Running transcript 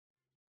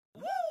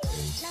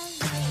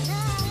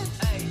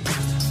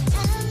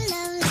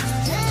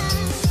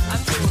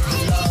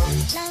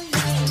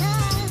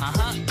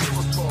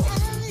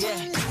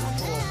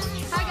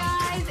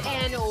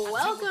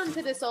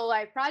to Soul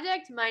Life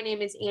Project. My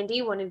name is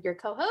Andy, one of your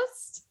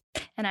co-hosts.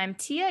 And I'm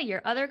Tia,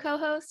 your other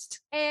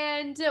co-host.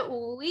 And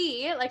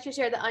we like to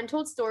share the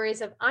untold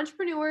stories of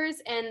entrepreneurs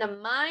and the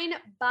mind,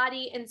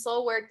 body, and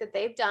soul work that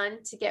they've done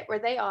to get where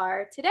they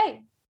are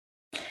today.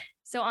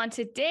 So on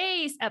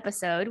today's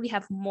episode, we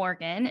have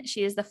Morgan.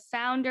 She is the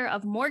founder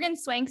of Morgan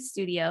Swank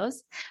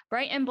Studios,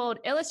 bright and bold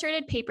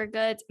illustrated paper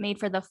goods made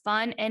for the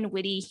fun and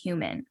witty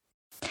human.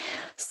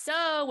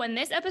 So when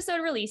this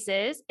episode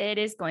releases, it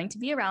is going to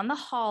be around the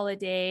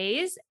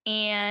holidays.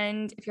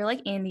 And if you're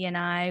like Andy and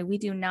I, we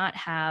do not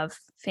have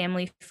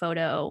family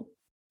photo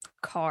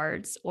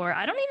cards, or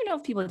I don't even know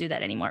if people do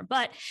that anymore.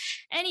 But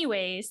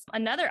anyways,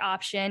 another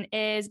option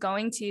is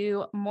going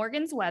to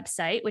Morgan's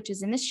website, which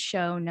is in the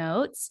show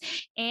notes,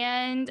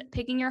 and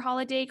picking your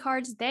holiday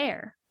cards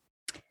there.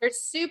 They're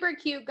super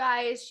cute,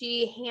 guys.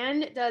 She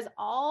hand does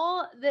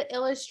all the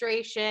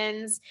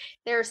illustrations.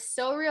 They're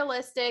so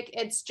realistic.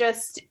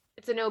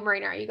 It's a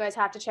no-brainer. You guys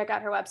have to check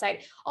out her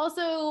website.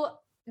 Also,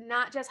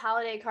 not just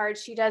holiday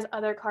cards. She does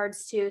other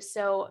cards too.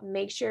 So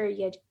make sure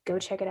you go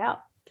check it out.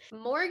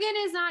 Morgan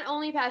is not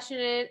only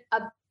passionate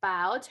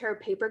about her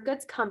paper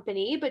goods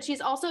company, but she's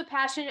also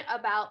passionate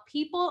about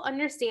people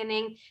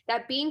understanding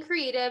that being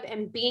creative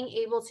and being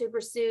able to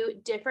pursue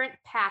different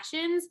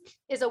passions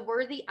is a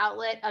worthy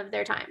outlet of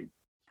their time.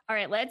 All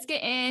right, let's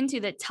get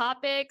into the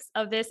topics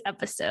of this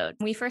episode.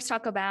 We first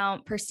talk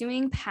about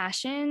pursuing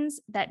passions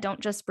that don't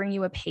just bring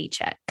you a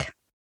paycheck.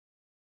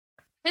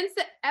 Hence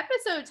the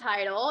episode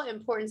title,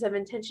 Importance of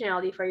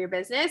Intentionality for Your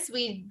Business.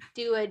 We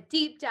do a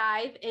deep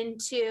dive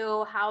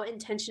into how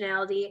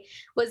intentionality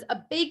was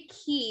a big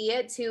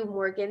key to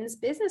Morgan's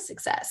business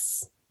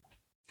success.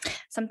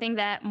 Something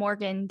that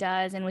Morgan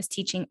does and was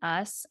teaching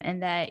us,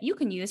 and that you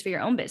can use for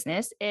your own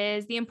business,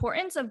 is the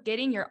importance of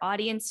getting your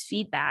audience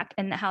feedback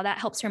and how that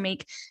helps her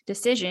make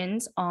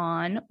decisions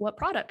on what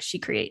products she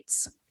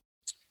creates.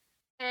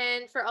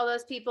 And for all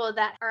those people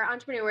that are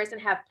entrepreneurs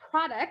and have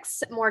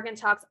products, Morgan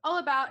talks all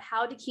about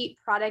how to keep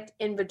product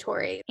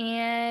inventory.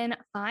 And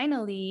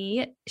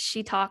finally,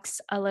 she talks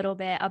a little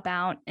bit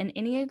about an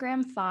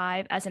Enneagram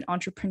 5 as an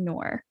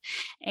entrepreneur.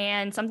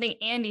 And something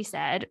Andy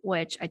said,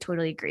 which I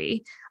totally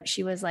agree.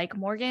 She was like,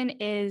 Morgan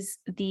is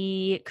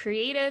the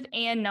creative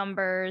and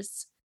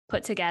numbers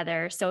put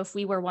together. So if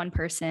we were one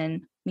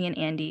person, me and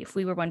Andy, if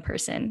we were one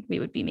person, we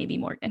would be maybe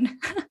Morgan.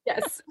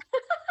 Yes.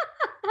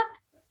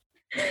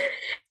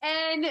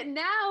 And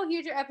now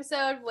here's your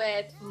episode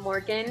with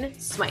Morgan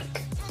Swank.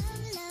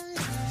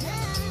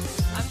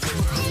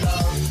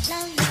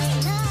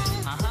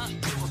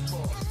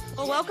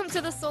 Well, welcome to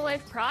the Soul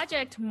Life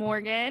Project,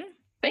 Morgan.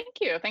 Thank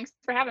you. Thanks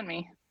for having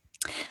me.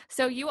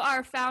 So you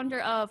are founder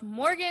of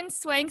Morgan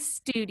Swank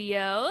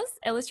Studios,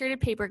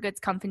 illustrated paper goods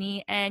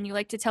company, and you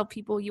like to tell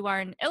people you are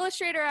an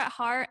illustrator at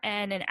heart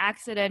and an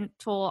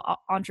accidental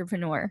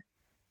entrepreneur.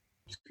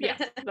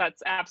 Yes,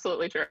 that's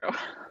absolutely true.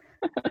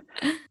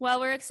 Well,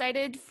 we're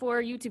excited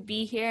for you to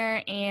be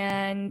here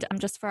and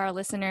just for our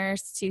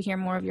listeners to hear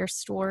more of your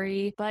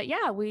story. But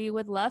yeah, we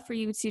would love for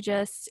you to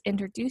just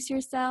introduce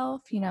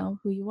yourself,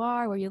 who you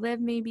are, where you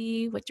live,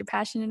 maybe what you're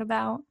passionate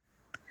about.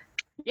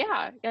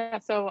 Yeah.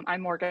 So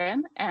I'm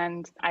Morgan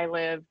and I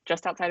live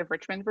just outside of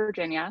Richmond,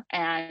 Virginia.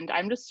 And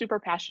I'm just super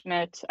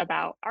passionate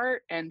about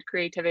art and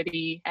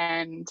creativity.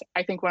 And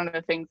I think one of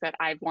the things that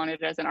I've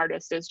wanted as an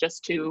artist is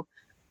just to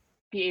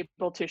be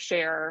able to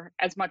share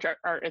as much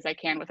art as I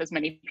can with as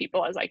many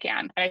people as I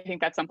can. And I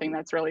think that's something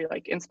that's really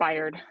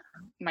inspired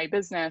my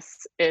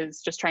business,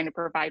 is just trying to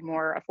provide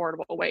more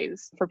affordable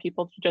ways for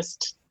people to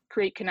just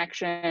create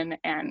connection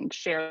and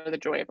share the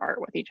joy of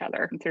art with each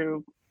other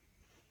through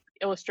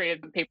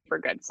illustrated paper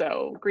goods.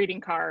 So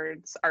greeting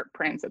cards, art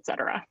prints,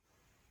 etc.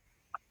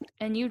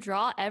 And you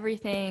draw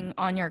everything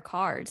on your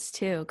cards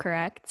too,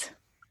 correct?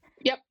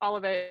 Yep. All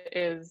of it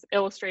is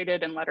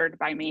illustrated and lettered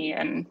by me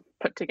and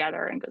put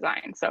together and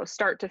designed. So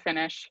start to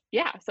finish.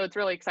 Yeah. So it's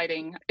really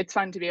exciting. It's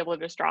fun to be able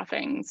to just draw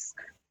things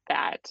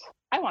that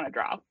I want to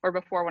draw. Or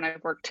before, when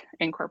I've worked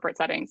in corporate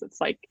settings, it's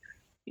like,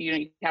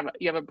 you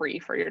have a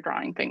brief, or you're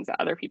drawing things that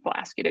other people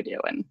ask you to do.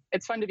 And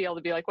it's fun to be able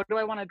to be like, what do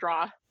I want to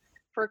draw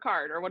for a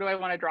card? Or what do I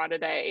want to draw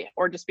today?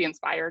 Or just be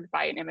inspired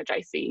by an image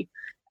I see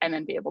and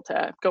then be able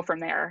to go from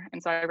there.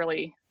 And so I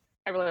really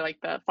like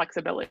the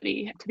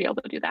flexibility to be able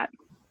to do that.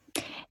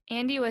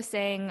 Andy was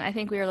saying, I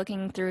think we were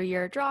looking through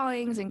your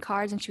drawings and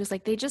cards, and she was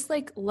like, they just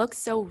look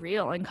so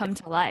real and come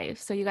to life.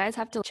 So you guys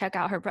have to check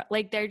out her,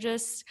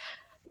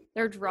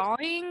 they're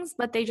drawings,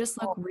 but they just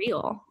look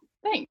real.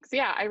 Thanks.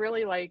 Yeah, I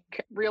really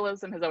like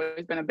realism. Has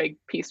always been a big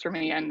piece for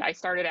me. And I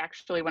started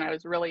actually when I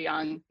was really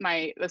young.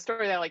 The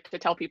story that I like to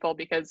tell people,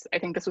 because I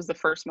think this was the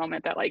first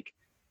moment that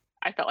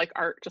I felt like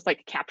art just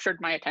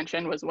captured my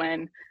attention, was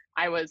when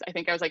I was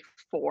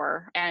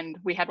 4, and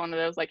we had one of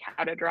those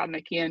how to draw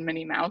Mickey and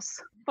Minnie Mouse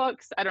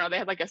books. I don't know. They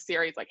had a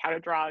series how to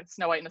draw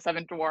Snow White and the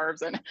Seven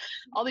Dwarfs and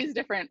all these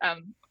different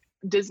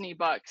Disney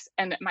books.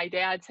 And my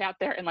dad sat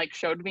there and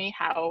showed me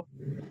how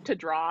to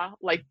draw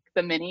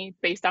the Minnie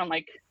based on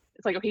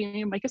it's okay,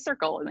 you make a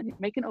circle and then you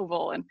make an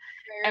oval, and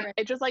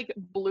it just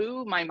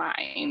blew my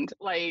mind.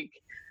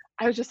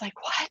 I was just like,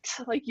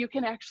 what? Like you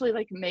can actually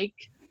like make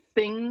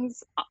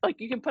things,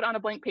 like you can put on a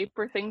blank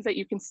paper things that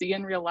you can see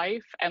in real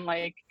life. And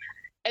like,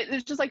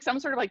 there's just like some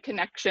sort of like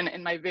connection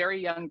in my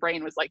very young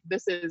brain was like,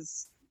 this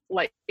is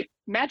like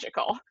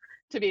magical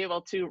to be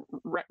able to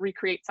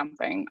recreate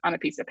something on a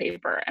piece of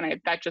paper. And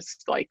that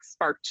just like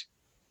sparked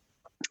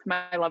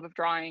my love of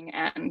drawing.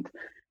 And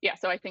yeah,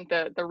 so I think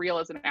the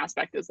realism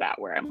aspect is that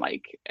where I'm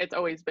like, it's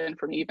always been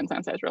for me, even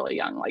since I was really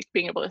young, like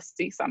being able to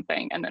see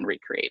something and then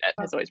recreate it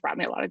has always brought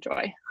me a lot of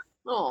joy.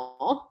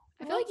 Oh,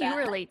 I feel like you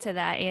relate to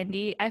that,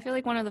 Andy. I feel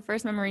like one of the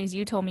first memories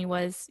you told me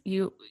was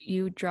you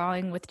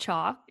drawing with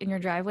chalk in your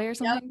driveway or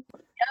something.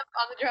 Yep,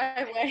 on the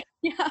driveway.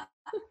 Yeah.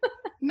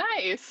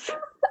 Nice.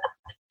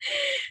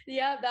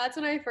 Yeah, that's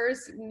when I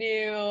first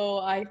knew,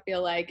 I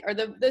feel like, or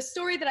the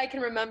story that I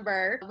can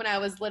remember when I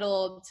was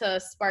little to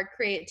spark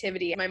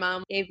creativity. My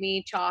mom gave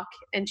me chalk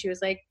and she was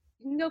like,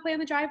 you can go play on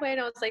the driveway.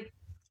 And I was like,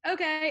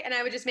 okay. And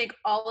I would just make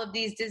all of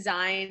these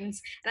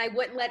designs and I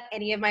wouldn't let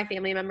any of my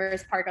family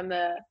members park on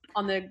the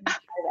driveway.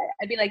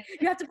 I'd be like,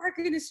 you have to park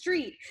in the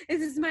street.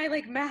 This is my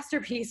like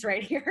masterpiece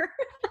right here.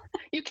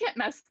 You can't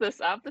mess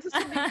this up. This is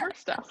going to be our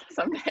stuff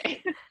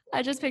someday.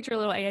 I just picture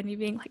little Andy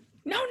being like,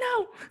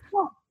 no.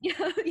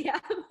 Yeah.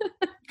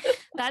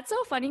 That's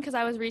so funny because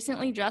I was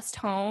recently just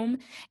home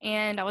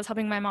and I was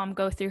helping my mom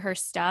go through her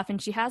stuff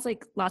and she has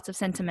like lots of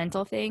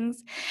sentimental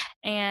things.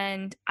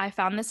 And I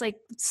found this like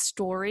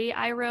story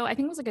I wrote. I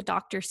think it was like a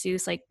Dr.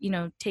 Seuss, like, you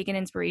know, taking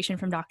inspiration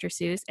from Dr.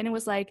 Seuss. And it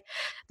was like,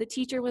 the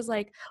teacher was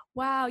like,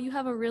 wow, you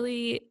have a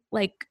really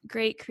like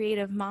great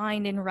creative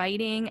mind in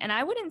writing. And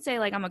I wouldn't say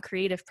like I'm a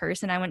creative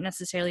person. I wouldn't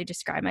necessarily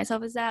describe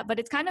myself as that, but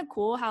it's kind of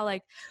cool how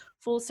like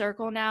full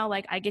circle now,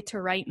 like I get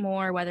to write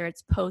more, whether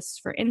it's posts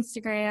for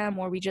Instagram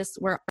or we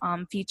just were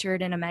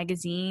featured in a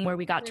magazine where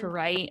we got to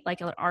write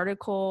like an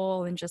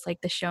article and just like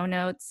the show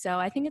notes. So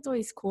I think it's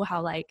always cool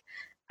how like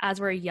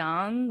as we're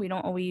young, we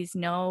don't always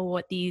know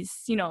what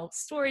these, you know,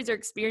 stories or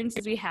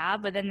experiences we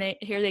have, but then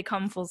here they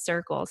come full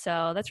circle.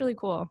 So that's really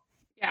cool.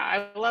 Yeah,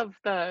 I love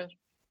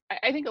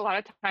I think a lot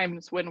of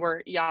times when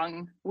we're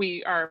young,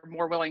 we are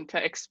more willing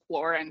to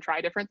explore and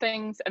try different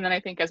things. And then I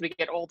think as we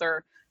get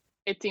older,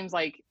 it seems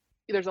like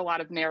there's a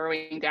lot of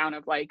narrowing down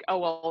of like, oh,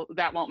 well,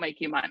 that won't make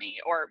you money,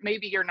 or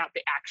maybe you're not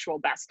the actual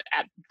best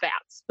at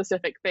that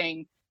specific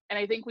thing. And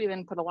I think we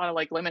then put a lot of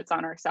like limits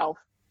on ourselves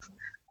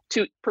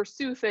to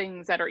pursue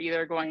things that are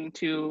either going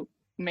to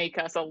make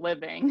us a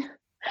living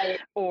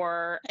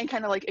and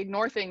kind of like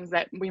ignore things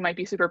that we might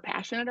be super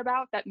passionate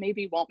about that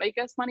maybe won't make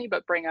us money,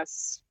 but bring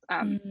us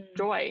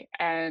joy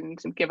and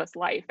give us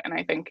life. And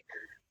I think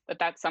that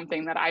that's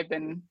something that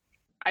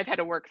I've had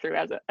to work through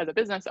as a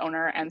business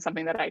owner, and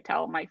something that I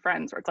tell my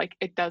friends where it's like,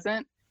 it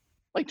doesn't,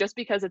 like, just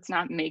because it's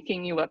not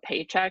making you a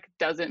paycheck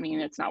doesn't mean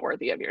it's not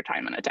worthy of your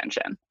time and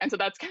attention. And so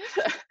that's kind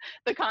of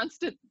the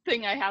constant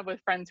thing I have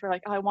with friends who are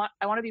like, oh, I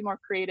want to be more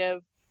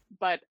creative,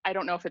 but I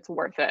don't know if it's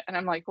worth it. And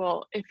I'm like,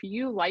 well, if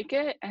you like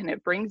it and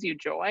it brings you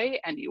joy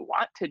and you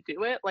want to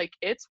do it, like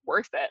it's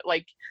worth it.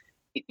 Like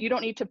you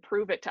don't need to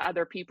prove it to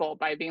other people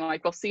by being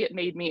like, well, see, it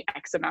made me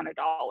X amount of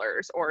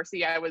dollars, or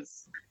see, I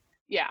was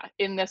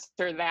in this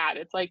or that.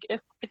 It's like,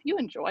 if you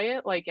enjoy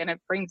it, like, and it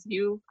brings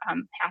you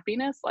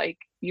happiness, like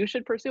you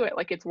should pursue it.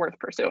 Like it's worth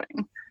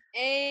pursuing.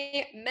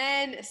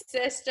 Amen,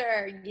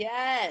 sister.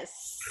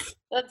 Yes.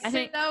 That's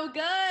so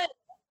good.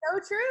 So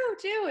true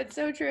too. It's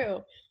so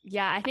true.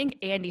 Yeah. I think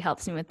Andy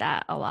helps me with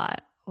that a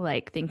lot.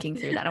 Like thinking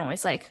through that. I'm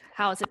always like,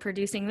 how is it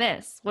producing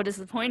this? What is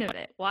the point of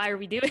it? Why are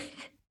we doing it?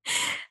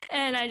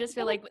 And I just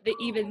feel like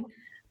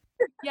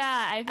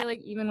I feel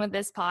like even with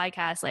this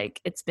podcast, like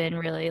it's been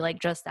really like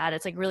just that.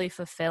 It's like really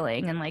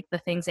fulfilling, and like the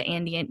things that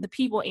the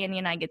people Andy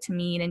and I get to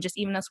meet, and just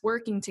even us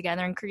working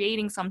together and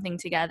creating something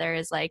together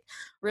is like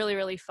really,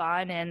 really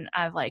fun. And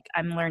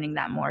I'm learning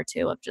that more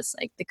too, of just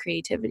like the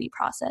creativity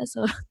process.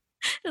 So it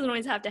doesn't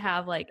always have to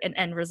have like an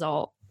end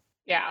result.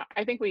 Yeah,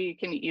 I think we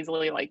can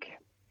easily like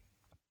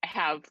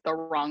have the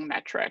wrong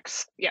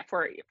metrics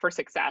for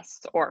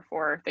success or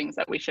for things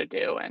that we should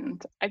do.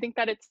 And I think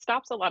that it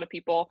stops a lot of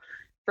people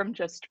from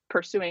just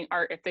pursuing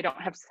art if they don't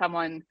have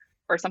someone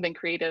or something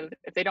creative,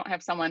 if they don't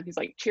have someone who's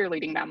like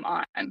cheerleading them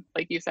on.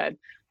 Like you said,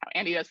 how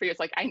Andy does for you, it's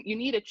like, you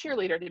need a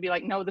cheerleader to be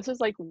like, no, this is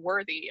like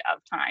worthy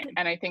of time.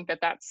 And I think that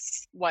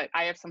that's what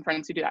I have some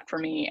friends who do that for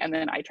me. And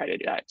then I try to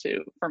do that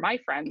too for my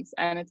friends.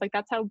 And it's like,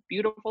 that's how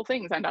beautiful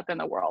things end up in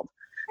the world.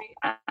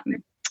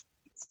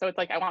 So it's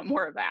like, I want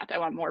more of that. I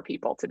want more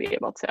people to be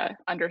able to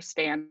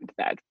understand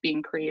that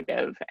being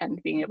creative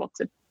and being able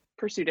to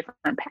pursue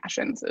different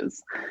passions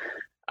is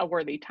a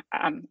worthy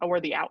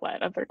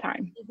outlet of their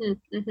time.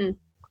 Mm-hmm, mm-hmm.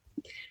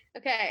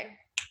 Okay,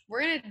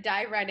 we're gonna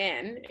dive right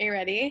in. Are you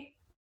ready?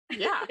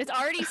 Yeah, it's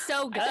already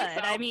so good.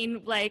 I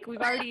mean, like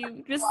we've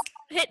already just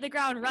hit the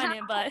ground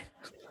running, but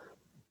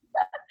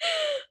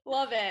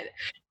love it.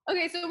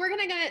 Okay, so we're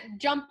gonna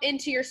jump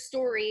into your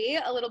story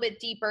a little bit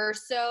deeper.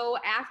 So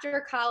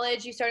after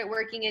college, you started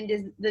working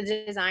in the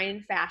design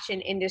and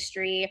fashion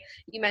industry.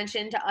 You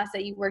mentioned to us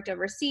that you worked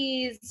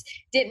overseas,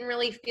 didn't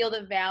really feel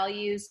the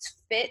values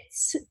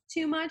fits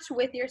too much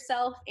with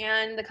yourself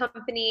and the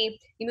company.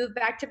 You moved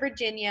back to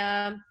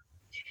Virginia.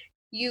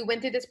 You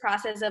went through this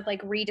process of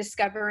like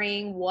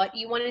rediscovering what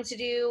you wanted to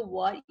do,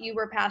 what you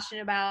were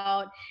passionate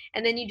about,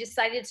 and then you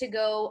decided to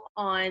go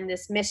on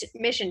this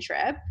mission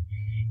trip.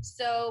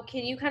 So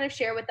can you kind of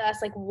share with us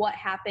like what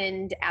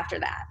happened after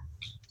that?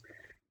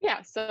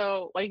 Yeah.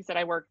 So like I said,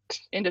 I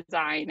worked in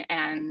design,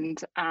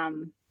 and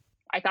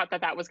I thought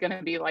that that was going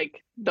to be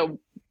like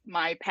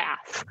my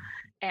path.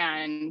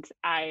 And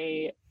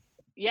I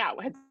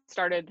had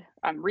started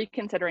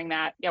reconsidering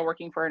that,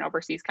 working for an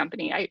overseas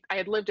company. I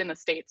had lived in the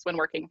States when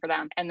working for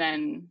them, and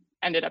then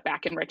ended up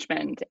back in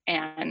Richmond.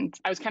 And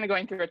I was kind of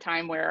going through a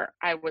time where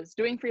I was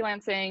doing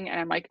freelancing, and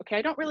I'm like, okay,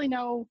 I don't really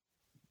know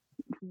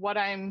what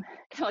I'm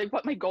kind of like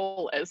what my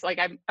goal is. Like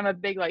I'm a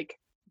big like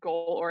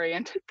goal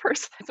oriented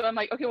person. So I'm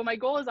like, okay, well, my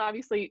goal is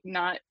obviously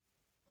not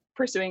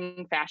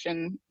pursuing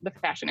the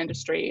fashion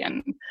industry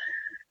and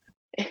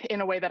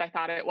in a way that I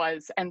thought it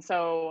was. And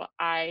so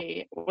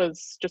I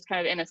was just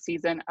kind of in a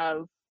season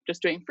of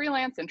just doing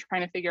freelance and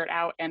trying to figure it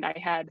out. And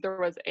there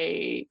was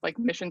a like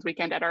missions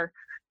weekend at our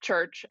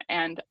church,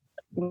 and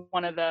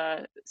one of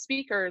the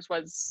speakers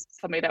was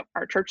somebody that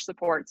our church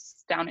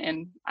supports down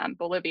in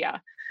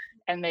Bolivia.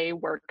 And they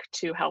work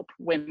to help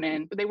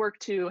women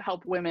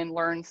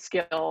learn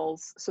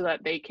skills so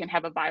that they can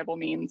have a viable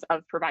means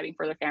of providing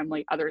for their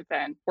family other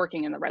than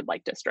working in the red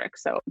light district,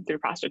 so through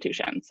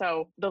prostitution.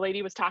 So the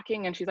lady was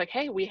talking, and she's like,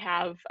 hey, we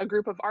have a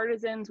group of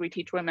artisans. We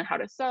teach women how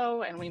to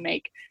sew, and we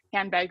make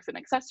handbags and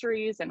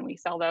accessories, and we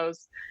sell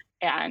those.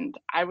 And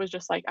I was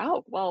just like,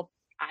 oh, well,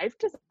 I've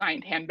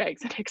designed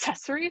handbags and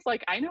accessories.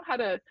 Like I know how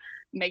to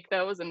make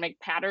those and make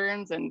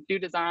patterns and do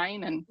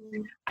design. And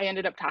I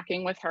ended up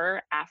talking with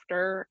her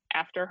after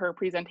her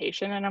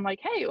presentation. And I'm like,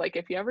 hey, like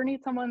if you ever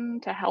need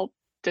someone to help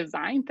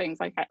design things,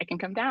 like I can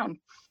come down.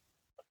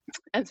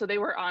 And so they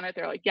were on it.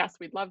 They're like, yes,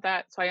 we'd love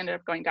that. So I ended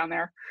up going down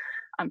there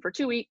for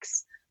 2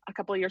 weeks a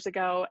couple of years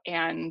ago.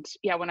 And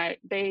yeah,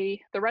 the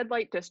red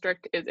light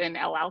district is in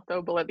El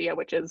Alto, Bolivia,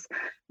 which is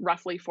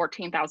roughly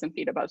 14,000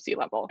 feet above sea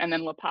level. And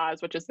then La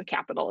Paz, which is the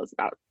capital, is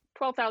about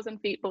 12,000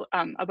 feet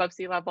above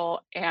sea level.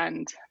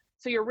 And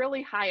so you're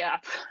really high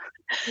up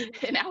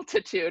in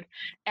altitude.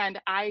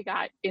 And I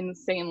got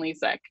insanely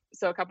sick.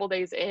 So a couple of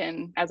days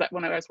in,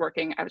 when I was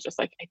working, I was just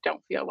like, I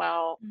don't feel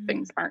well.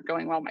 Things aren't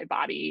going well. My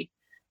body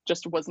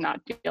just was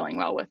not dealing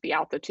well with the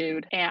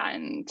altitude.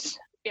 And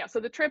yeah, so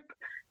the trip,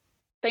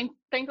 thank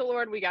the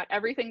Lord, we got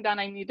everything done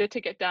I needed to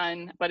get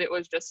done, but it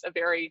was just a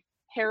very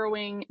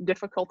harrowing,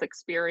 difficult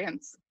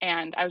experience.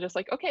 And I was just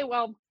like, okay,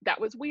 well, that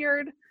was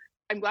weird.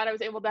 I'm glad I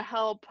was able to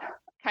help.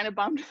 Kind of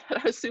bummed that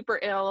I was super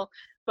ill,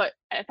 but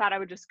I thought I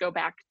would just go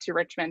back to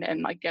Richmond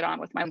and like get on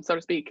with my own, so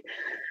to speak.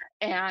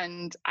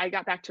 And I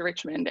got back to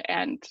Richmond,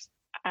 and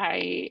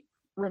I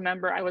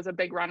remember I was a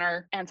big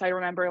runner. And so I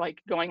remember like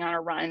going on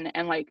a run,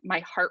 and like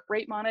my heart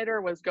rate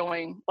monitor was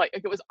going like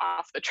it was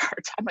off the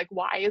charts. I'm like,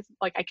 why is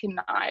like I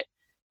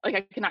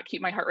cannot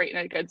keep my heart rate in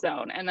a good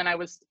zone. And then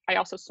I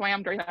also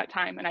swam during that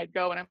time, and I'd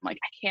go and I'm like,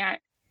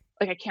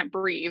 I can't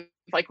breathe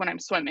like when I'm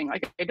swimming,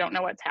 like I don't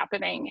know what's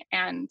happening.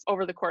 And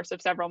over the course of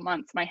several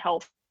months, my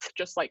health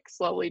just like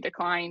slowly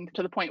declined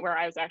to the point where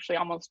I was actually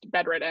almost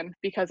bedridden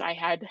because I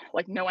had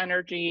like no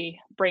energy,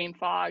 brain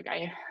fog,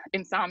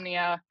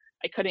 insomnia,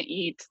 I couldn't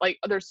eat. Like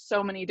there's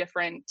so many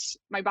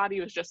my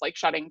body was just like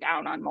shutting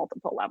down on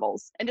multiple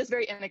levels and just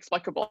very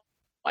inexplicable.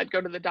 I'd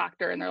go to the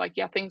doctor and they're like,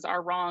 yeah, things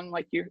are wrong.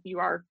 Like you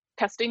are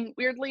testing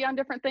weirdly on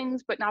different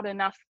things, but not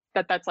enough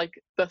that's like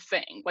the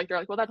thing. Like they're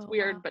like, well, that's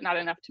weird, wow. but not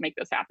enough to make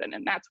this happen.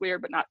 And that's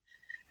weird, but not.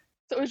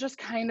 So it was just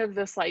kind of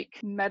this like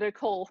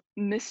medical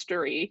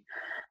mystery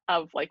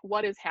of like,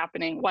 what is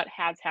happening? What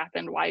has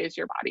happened? Why is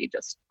your body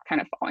just kind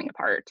of falling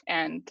apart?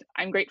 And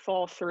I'm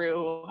grateful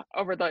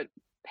over the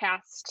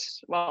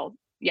past,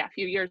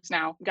 few years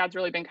now, God's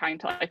really been kind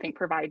to, I think,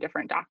 provide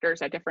different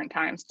doctors at different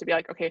times to be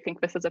like, okay, I think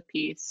this is a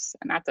piece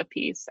and that's a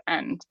piece.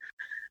 And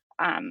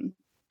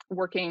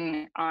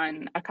working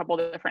on a couple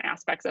of different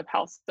aspects of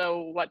health.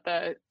 So what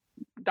the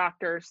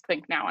doctors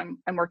think now,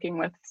 I'm working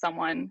with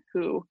someone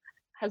who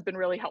has been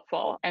really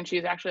helpful. And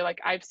she's actually like,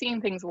 I've seen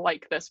things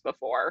like this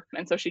before.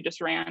 And so she just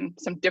ran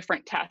some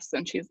different tests,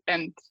 and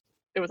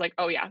it was like,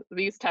 oh yeah,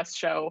 these tests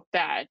show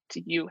that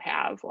you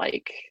have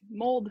like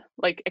mold,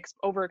 like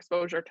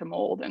overexposure to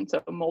mold. And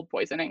so mold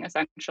poisoning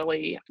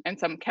essentially, and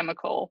some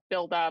chemical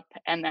buildup.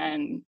 And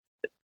then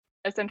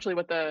essentially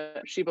what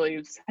she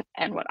believes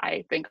and what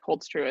I think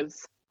holds true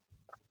is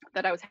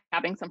that I was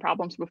having some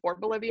problems before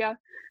Bolivia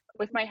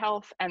with my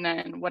health. And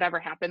then whatever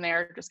happened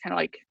there just kind of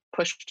like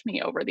pushed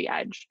me over the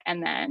edge.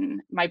 And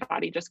then my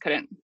body just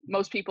couldn't.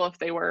 Most people, if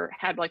they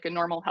had like a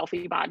normal,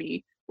 healthy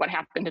body, what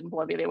happened in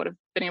Bolivia, they would have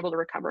been able to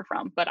recover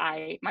from. But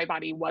my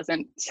body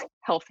wasn't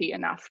healthy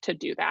enough to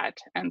do that.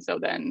 And so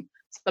then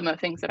some of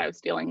the things that I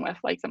was dealing with,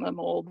 like some of the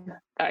mold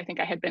that I think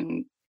I had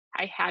been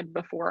I had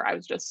before.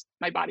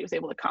 My body was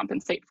able to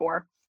compensate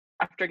for.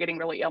 After getting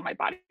really ill, my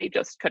body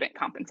just couldn't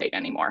compensate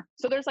anymore.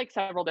 So there's like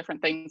several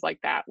different things like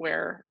that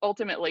where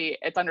ultimately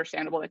it's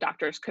understandable that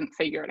doctors couldn't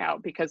figure it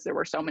out because there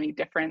were so many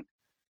different,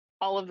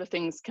 all of the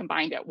things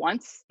combined at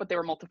once, but there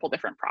were multiple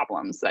different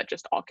problems that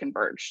just all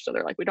converged. So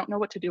they're like, we don't know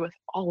what to do with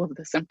all of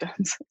the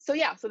symptoms. So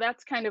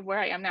that's kind of where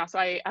I am now. So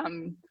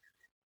I'm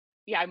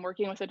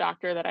working with a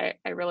doctor that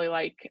I really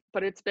like,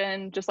 but it's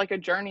been just like a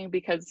journey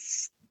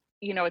because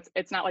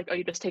it's not like, oh,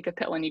 you just take a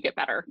pill and you get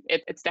better.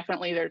 It's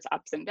definitely, there's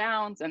ups and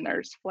downs and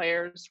there's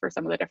flares for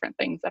some of the different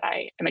things that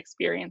I am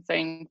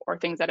experiencing or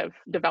things that have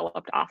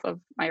developed off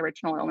of my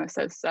original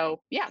illnesses.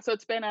 So so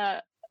it's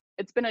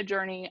been a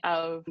journey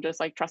of just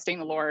like trusting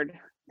the Lord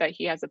that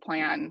he has a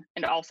plan,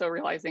 and also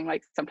realizing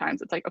like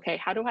sometimes it's like, okay,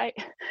 how do I,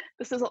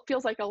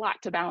 feels like a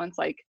lot to balance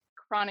like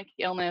chronic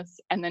illness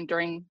and then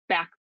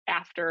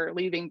after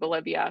leaving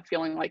Bolivia,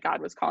 feeling like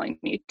God was calling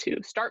me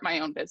to start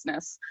my own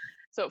business.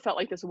 So it felt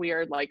like this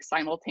weird, like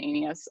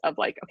simultaneous of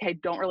like, okay, I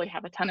don't really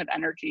have a ton of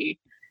energy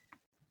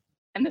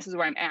and this is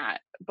where I'm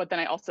at. But then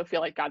I also feel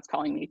like God's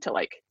calling me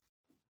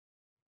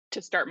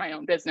to start my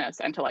own business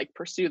and to like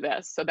pursue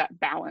this. So that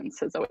balance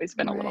has always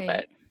been a little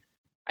bit,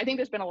 I think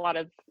there's been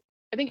I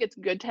think it's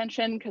good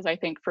tension because I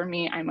think for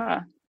me,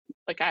 I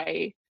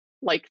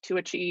like to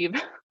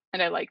achieve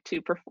and I like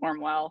to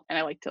perform well and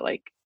I like to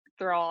like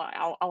throw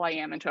all I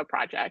am into a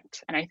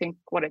project. And I think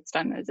what it's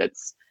done is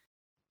it's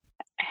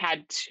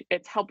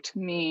helped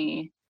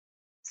me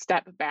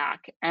step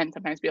back and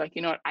sometimes be like,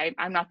 you know what,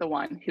 I'm not the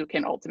one who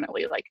can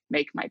ultimately like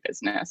make my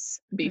business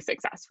be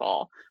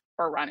successful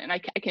or run. And I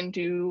can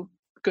do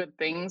good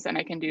things and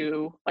I can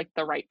do like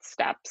the right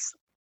steps.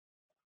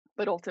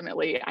 But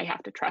ultimately, I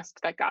have to trust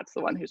that God's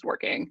the one who's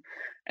working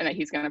and that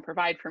he's going to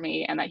provide for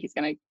me and that he's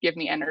going to give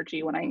me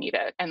energy when I need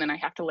it. And then I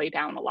have to lay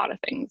down a lot of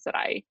things that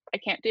I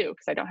can't do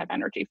because I don't have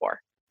energy for.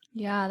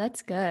 Yeah,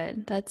 that's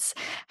good. That's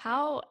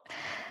how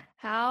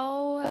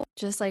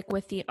just like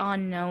with the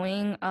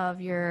unknowing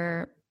of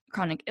your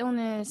chronic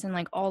illness and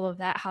like all of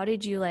that, how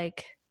did you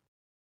like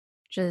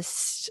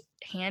just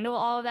handle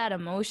all of that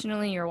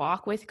emotionally, your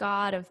walk with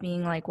God of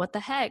being like, what the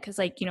heck? Because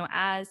like,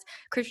 as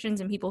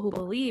Christians and people who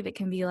believe, it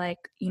can be like,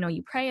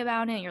 you pray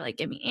about it, you're like,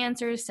 give me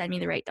answers, send me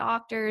the right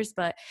doctors,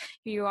 but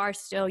you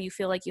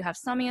feel like you have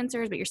some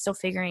answers, but you're still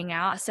figuring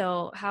out.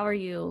 So how are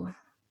you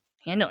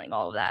handling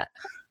all of that?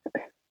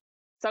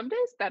 Some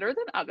days better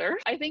than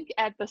others. I think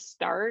at the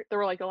start, there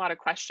were like a lot of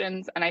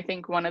questions. And I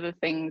think one of the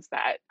things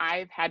that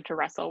I've had to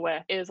wrestle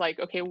with is like,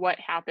 okay, what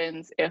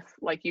happens if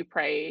like you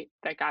pray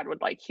that God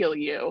would like heal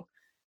you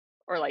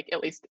or like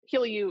at least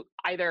heal you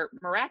either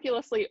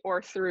miraculously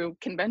or through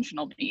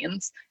conventional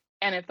means.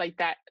 And if like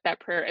that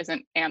prayer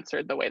isn't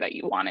answered the way that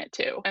you want it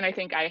to. And I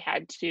think I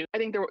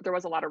think there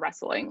was a lot of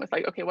wrestling with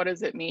like, okay, what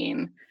does it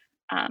mean?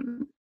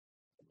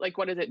 Like,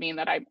 what does it mean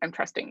that I'm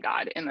trusting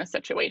God in this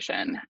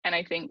situation? And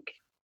I think,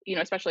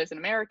 especially as an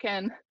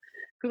American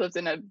who lives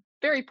in a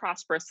very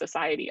prosperous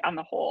society on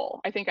the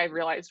whole, I think I've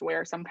realized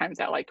where sometimes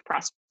that like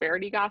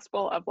prosperity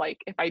gospel of like,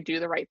 if I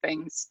do the right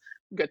things,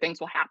 good things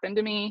will happen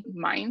to me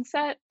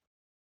mindset,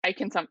 I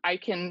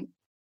can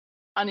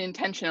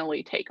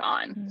unintentionally take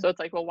on. So it's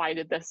like, well, why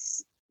did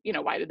this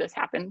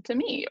happen to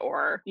me?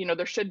 Or,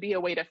 there should be a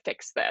way to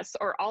fix this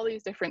or all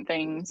these different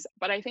things.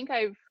 But I think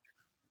I've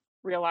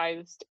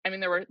realized, I mean,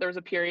 there was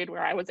a period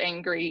where I was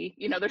angry,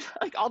 there's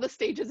like all the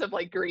stages of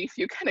like grief,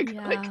 you kind of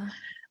like,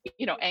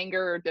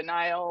 anger,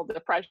 denial,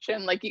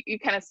 depression, like you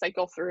kind of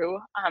cycle through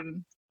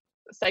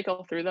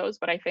those.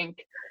 But I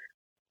think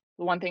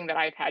the one thing that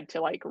I've had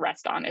to like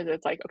rest on is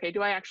it's like, okay,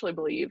 do I actually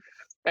believe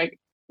like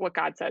what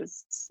God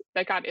says,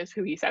 that God is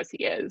who he says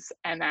he is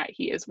and that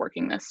he is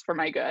working this for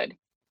my good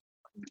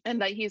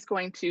and that he's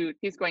going to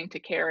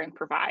care and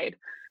provide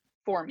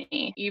for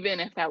me, even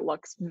if that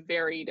looks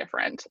very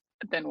different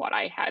than what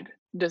I had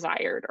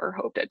desired or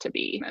hoped it to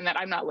be. And that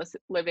I'm not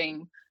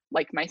living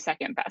like my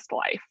second best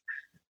life.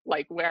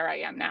 Like where I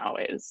am now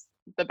is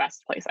the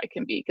best place I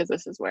can be because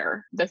this is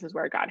where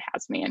God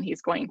has me and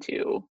he's going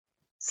to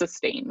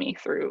sustain me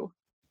through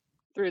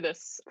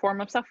this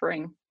form of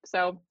suffering.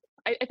 So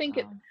I think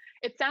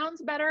it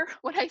sounds better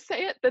when I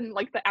say it than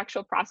like the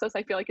actual process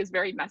I feel like is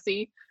very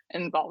messy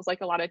and involves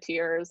like a lot of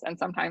tears and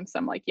sometimes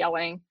some like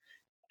yelling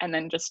and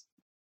then just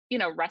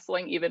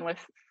wrestling even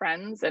with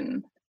friends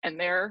and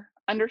their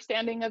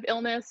understanding of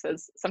illness.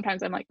 As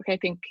sometimes I'm like, okay, I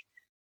think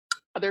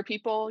other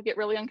people get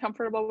really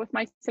uncomfortable with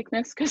my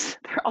sickness because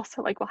they're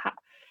also like, well,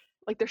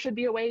 like there should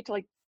be a way to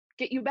like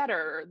get you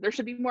better. There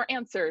should be more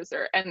answers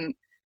and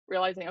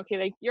realizing, okay,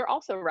 like you're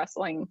also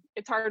wrestling.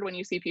 It's hard when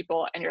you see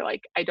people and you're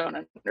like, I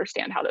don't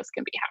understand how this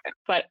can be happening.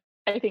 But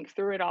I think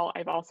through it all,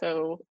 I've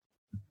also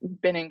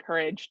been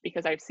encouraged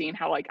because I've seen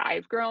how like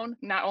I've grown,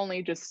 not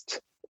only just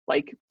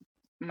like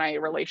my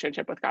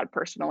relationship with God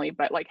personally,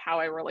 but like how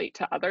I relate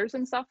to others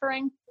in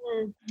suffering.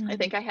 Mm-hmm. I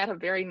think I had a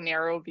very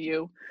narrow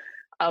view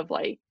of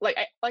I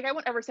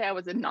wouldn't ever say I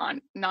was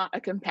not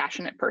a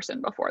compassionate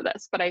person before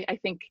this, but I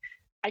think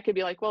I could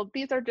be like, well,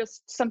 these are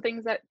just some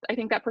things that I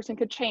think that person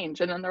could change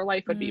and then their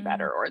life would be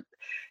better. Or,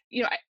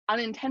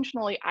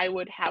 unintentionally, I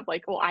would have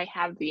like, well, I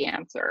have the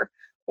answer,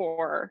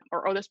 or,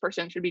 oh, this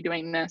person should be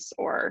doing this,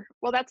 or,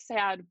 well, that's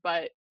sad,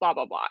 but blah,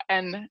 blah, blah.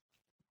 And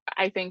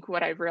I think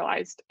what I've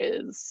realized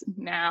is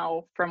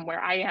now from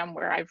where I am,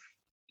 where I've,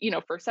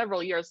 for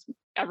several years,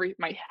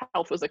 my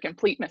health was a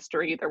complete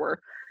mystery. There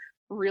were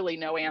really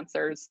no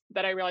answers,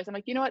 that I realized I'm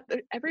like, you know what,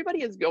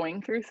 everybody is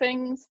going through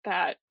things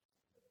that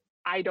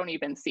I don't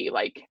even see.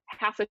 Like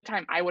half the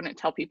time I wouldn't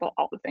tell people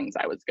all the things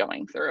I was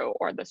going through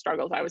or the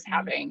struggles I was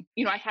having.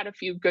 I had a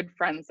few good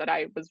friends that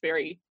I was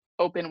very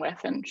open with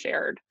and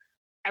shared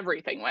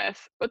everything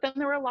with, but then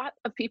there were a lot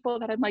of people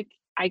that I'm like,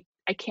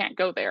 I can't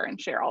go there and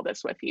share all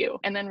this with you.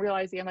 And then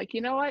realizing I'm like, you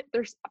know what,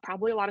 there's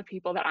probably a lot of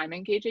people that I'm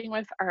engaging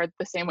with are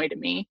the same way to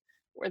me,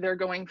 where they're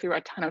going through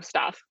a ton of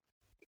stuff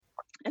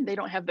and they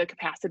don't have the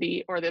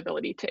capacity or the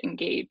ability to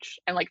engage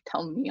and like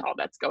tell me all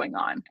that's going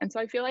on. And so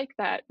I feel like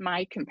that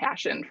my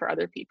compassion for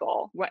other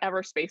people,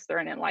 whatever space they're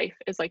in life,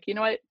 is like, you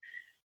know what,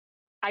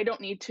 I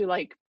don't need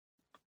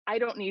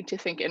to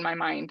think in my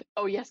mind,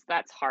 oh yes,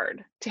 that's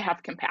hard, to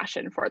have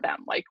compassion for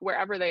them. Like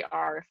wherever they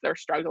are, if they're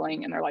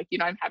struggling and they're like,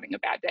 I'm having a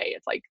bad day,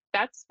 it's like,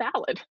 that's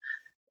valid.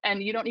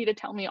 And you don't need to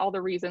tell me all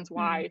the reasons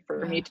why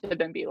for me to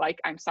then be like,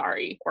 I'm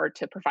sorry, or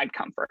to provide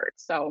comfort.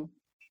 So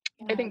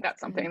I think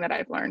that's something that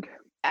I've learned.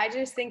 I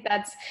just think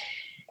that's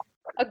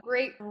a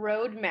great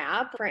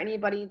roadmap for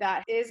anybody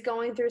that is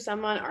going through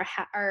someone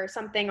or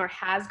something, or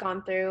has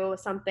gone through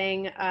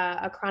something,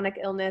 a chronic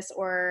illness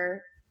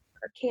or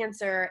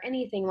cancer,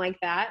 anything like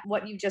that.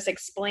 What you just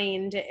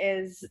explained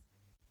is,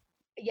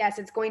 yes,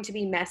 it's going to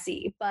be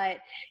messy, but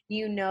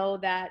you know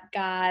that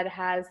God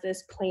has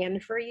this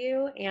plan for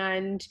you,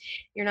 and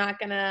you're not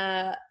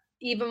gonna,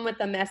 even with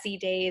the messy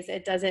days,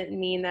 it doesn't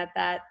mean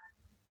that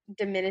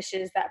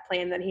diminishes that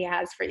plan that he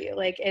has for you.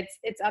 Like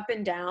it's up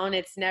and down.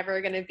 It's never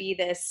going to be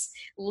this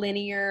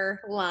linear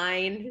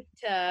line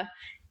to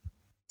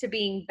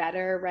being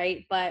better,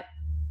 right? But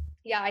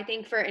yeah, I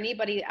think for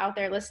anybody out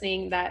there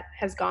listening that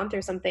has gone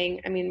through something,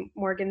 I mean,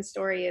 Morgan's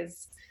story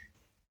is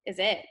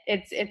it.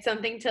 It's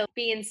something to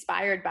be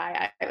inspired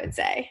by, I would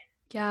say.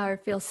 Yeah, or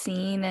feel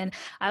seen. And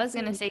I was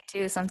going to say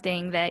too,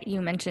 something that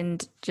you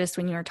mentioned just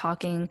when you were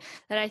talking,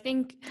 that I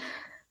think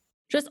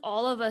just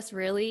all of us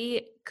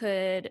really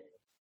could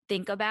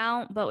think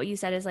about, but what you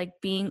said is like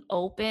being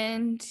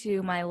open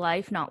to my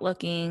life not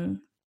looking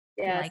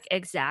like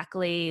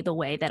exactly the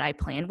way that I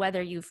planned.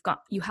 Whether you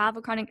have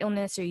a chronic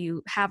illness, or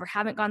you have or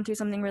haven't gone through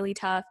something really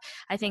tough,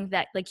 I think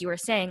that, like you were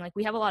saying, like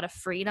we have a lot of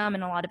freedom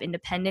and a lot of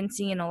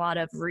independency and a lot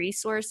of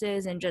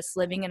resources, and just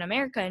living in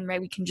America, and right,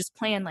 we can just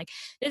plan like,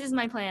 this is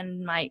my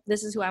plan,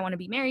 this is who I want to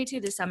be married to,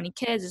 this is how many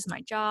kids, this is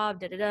my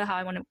job, how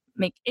I want to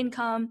make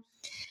income.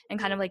 And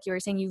kind of like you were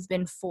saying, you've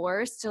been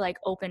forced to like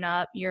open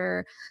up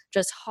your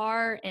just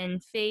heart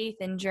and faith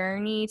and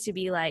journey to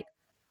be like,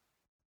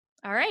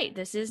 all right,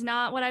 this is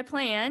not what I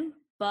planned,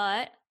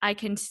 but I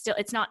can still,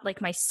 it's not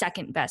like my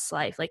second best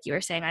life. Like you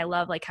were saying, I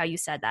love like how you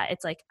said that.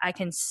 It's like, I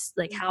can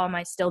like, how am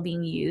I still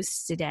being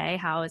used today?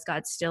 How is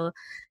God still,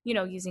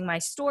 using my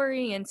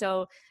story? And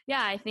so,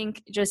 yeah, I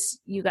think just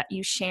you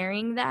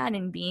sharing that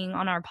and being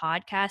on our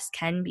podcast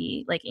can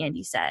be, like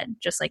Andy said,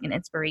 just like an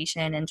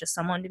inspiration, and just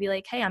someone to be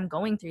like, hey, I'm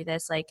going through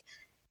this. Like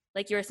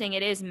you were saying,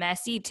 it is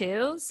messy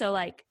too. So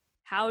like,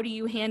 how do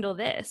you handle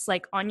this?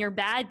 Like on your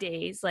bad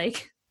days,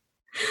 like,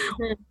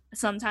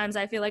 sometimes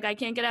I feel like I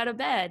can't get out of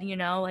bed,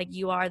 like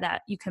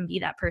you can be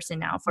that person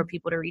now for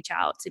people to reach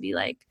out to be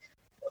like,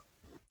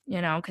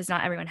 because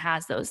not everyone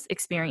has those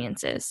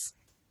experiences.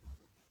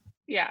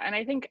 Yeah. And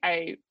I think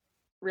I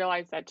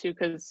realized that too,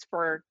 because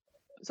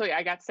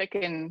I got sick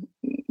in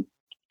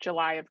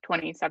July of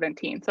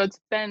 2017. So it's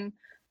been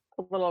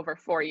a little over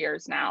 4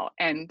 years now.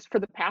 And for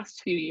the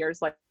past few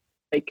years, like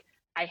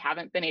I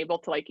haven't been able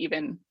to like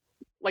even,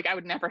 like I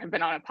would never have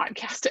been on a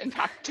podcast and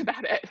talked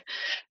about it.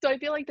 So I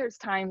feel like there's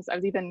times, I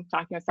was even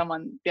talking with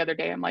someone the other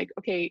day, I'm like,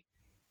 okay,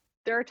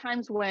 there are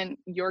times when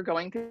you're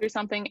going through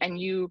something and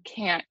you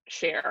can't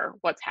share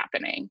what's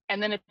happening.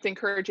 And then it's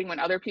encouraging when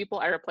other people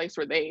are at a place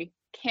where they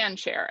can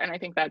share. And I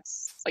think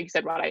that's, like you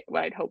said, what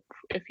I'd hope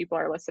if people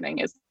are listening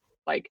is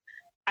like,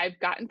 I've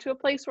gotten to a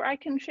place where I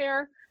can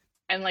share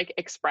and like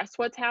express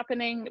what's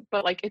happening,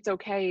 but like, it's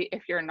okay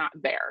if you're not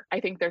there.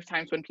 I think there's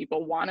times when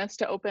people want us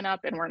to open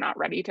up and we're not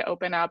ready to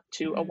open up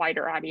to a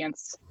wider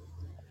audience.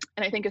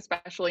 And I think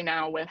especially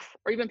now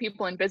or even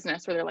people in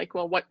business where they're like,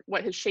 well,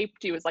 what has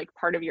shaped you is like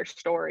part of your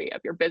story of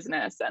your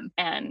business.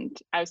 And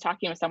I was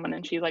talking with someone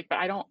and she's like, but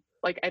I don't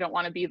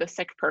want to be the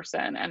sick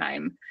person. And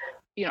I'm,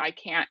 I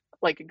can't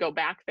like go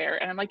back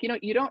there. And I'm like,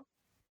 you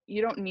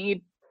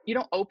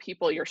don't owe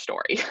people your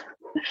story.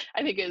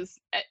 I think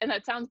and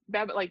that sounds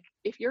bad, but like,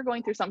 if you're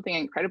going through something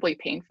incredibly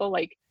painful,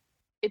 like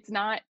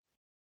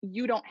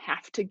you don't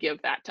have to give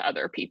that to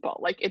other people.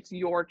 Like it's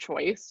your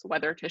choice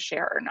whether to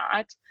share or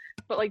not,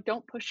 but like,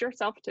 don't push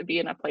yourself to be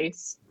in a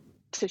place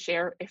to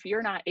share if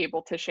you're not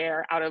able to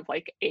share out of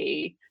like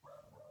a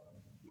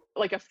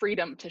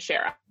freedom to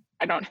share.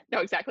 I don't know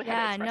exactly how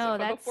to express it, but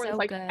that's before so it's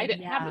like, good. I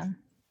didn't have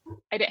this.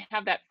 I didn't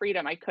have that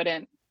freedom. I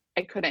couldn't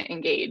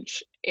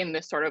engage in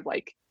this sort of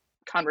like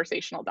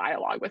conversational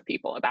dialogue with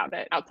people about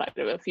it outside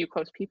of a few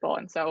close people.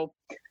 And so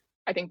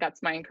I think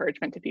that's my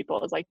encouragement to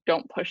people is like,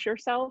 don't push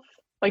yourself.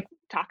 Like,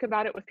 talk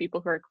about it with people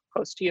who are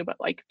close to you, but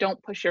like,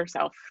 don't push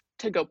yourself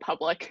to go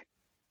public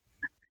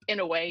in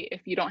a way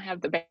if you don't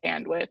have the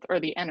bandwidth or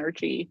the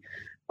energy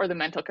or the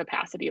mental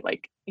capacity.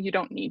 Like, you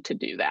don't need to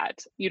do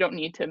that. You don't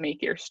need to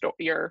make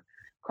your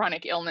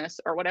chronic illness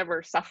or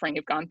whatever suffering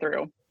you've gone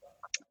through,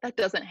 that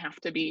doesn't have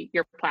to be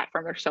your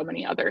platform. There's so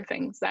many other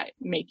things that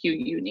make you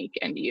unique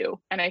and you.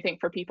 And I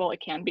think for people,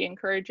 it can be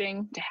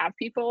encouraging to have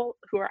people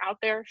who are out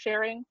there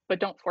sharing, but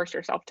don't force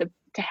yourself to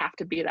have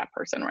to be that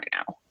person right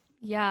now.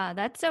 Yeah,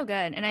 that's so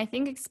good. And I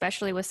think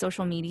especially with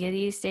social media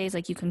these days,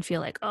 like you can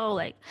feel like, oh,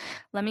 like,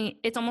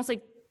 it's almost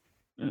like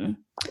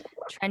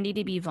trendy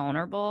to be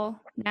vulnerable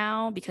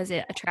now because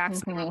it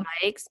attracts more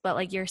likes. But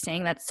like you're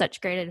saying, that's such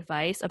great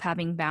advice of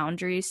having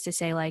boundaries to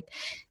say like,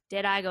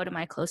 did I go to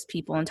my close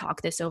people and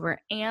talk this over?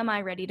 Am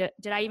I ready to,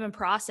 did I even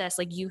process,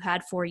 like you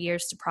had 4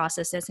 years to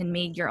process this and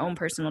made your own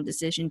personal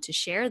decision to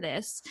share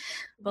this.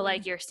 But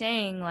like you're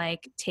saying,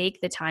 like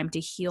take the time to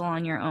heal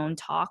on your own,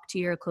 talk to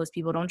your close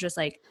people. Don't just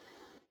like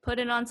put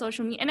it on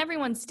social media. And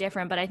everyone's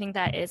different, but I think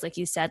that is, like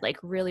you said, like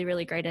really,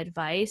 really great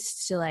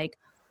advice to like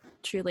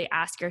truly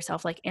ask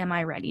yourself, like, am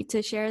I ready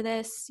to share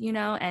this? You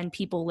know, and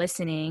people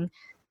listening,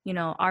 you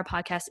know, our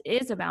podcast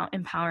is about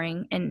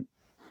empowering and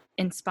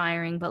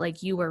inspiring, but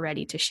like you were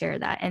ready to share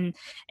that.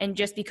 And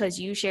just because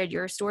you shared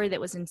your story that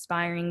was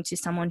inspiring to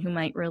someone who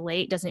might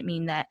relate doesn't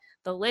mean that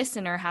the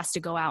listener has to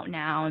go out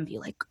now and be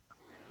like,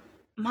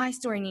 my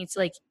story needs,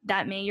 like,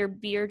 that may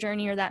be your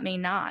journey or that may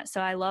not. So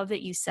I love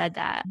that you said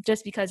that,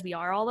 just because we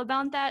are all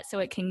about that. So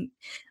it can,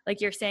 like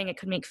you're saying, it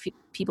could make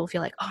people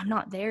feel like, oh, I'm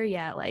not there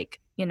yet. Like,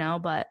 you know,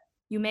 but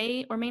you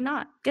may or may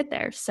not get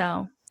there.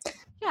 So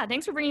yeah,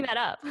 thanks for bringing that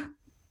up.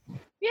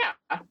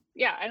 Yeah.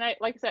 Yeah. And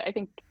like I said, I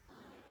think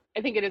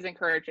it is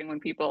encouraging when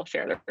people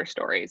share their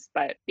stories,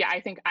 but yeah,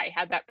 I think I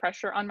had that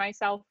pressure on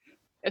myself,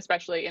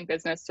 especially in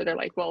business. So they're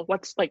like, well,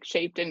 what's like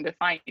shaped and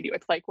defined you?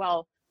 It's like,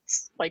 well,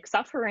 like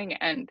suffering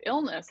and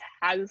illness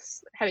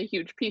has had a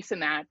huge piece in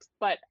that,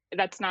 but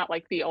that's not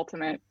like the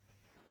ultimate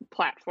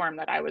platform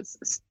that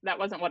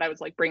wasn't what I was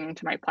like bringing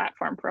to my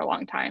platform for a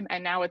long time.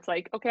 And now it's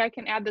like, okay, I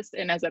can add this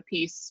in as a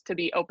piece to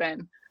be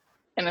open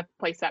in a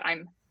place that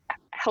I'm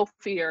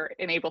healthier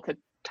and able to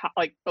talk,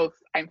 like both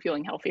I'm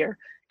feeling healthier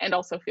and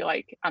also feel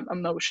like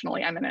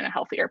emotionally I'm in a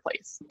healthier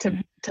place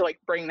to like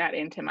bring that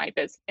into my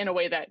business in a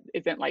way that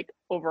isn't like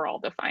overall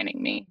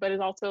defining me, but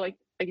is also like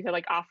you said,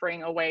 like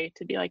offering a way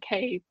to be like,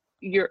 hey,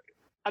 you're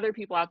other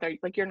people out there,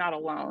 like you're not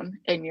alone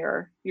in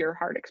your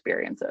hard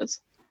experiences.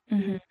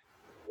 Mm-hmm.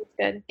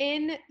 Good.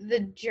 In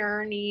the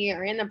journey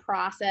or in the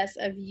process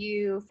of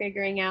you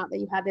figuring out that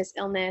you had this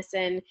illness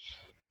and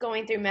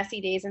going through messy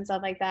days and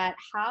stuff like that,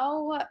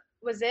 how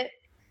was it?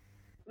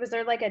 Was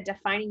there like a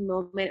defining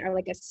moment or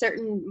like a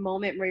certain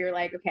moment where you're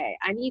like, okay,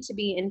 I need to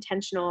be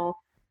intentional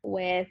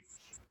with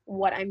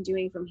what I'm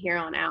doing from here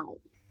on out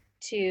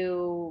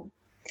to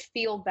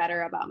feel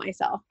better about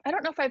myself? I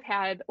don't know if I've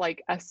had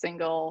like a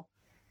single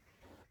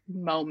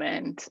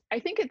moment. I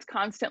think it's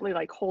constantly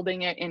like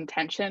holding it in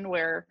tension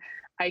where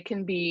I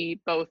can be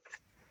both.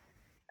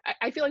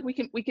 I feel like we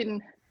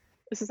can,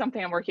 this is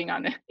something I'm working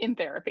on in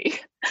therapy,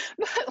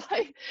 but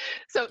like,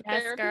 so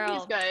yes, therapy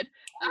girl. is good.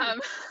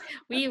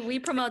 We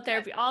promote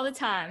therapy all the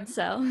time.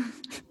 So,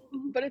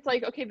 but it's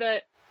like, okay,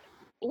 the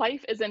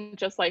life isn't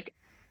just like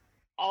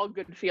all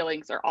good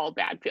feelings or all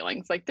bad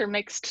feelings, like they're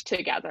mixed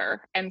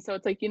together. And so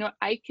it's like, you know,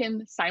 I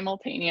can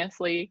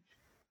simultaneously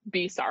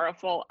be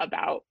sorrowful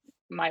about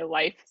my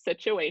life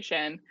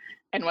situation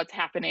and what's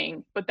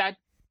happening, but that,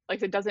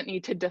 like, it doesn't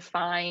need to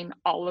define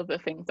all of the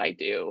things I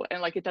do.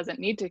 And like, it doesn't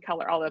need to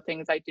color all the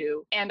things I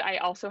do. And I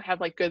also have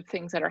like good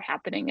things that are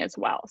happening as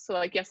well. So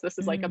like, yes, this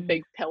is like a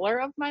big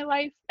pillar of my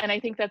life. And I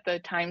think that the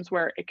times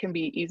where it can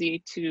be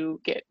easy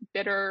to get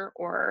bitter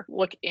or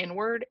look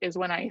inward is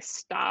when I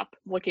stop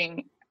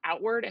looking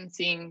outward and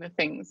seeing the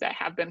things that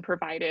have been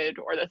provided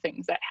or the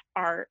things that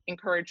are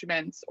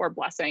encouragements or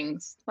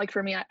blessings. Like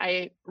for me,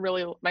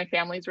 my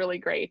family's really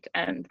great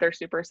and they're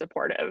super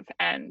supportive.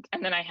 And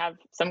then I have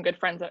some good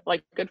friends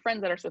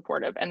that are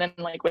supportive. And then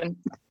like when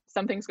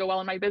some things go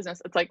well in my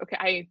business, it's like,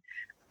 okay,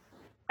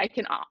 I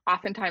can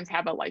oftentimes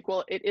have a like,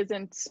 well, it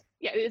isn't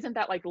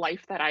that like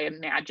life that I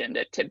imagined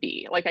it to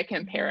be. Like I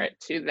compare it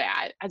to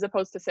that as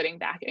opposed to sitting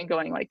back and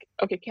going like,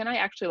 okay, can I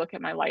actually look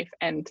at my life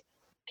and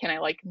can I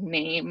like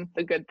name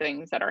the good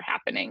things that are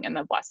happening and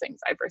the blessings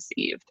I've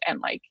received? And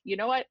like, you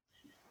know what?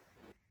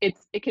 It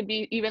could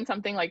be even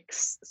something like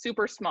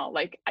super small.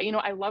 Like, you know,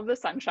 I love the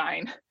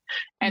sunshine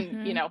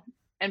and, you know,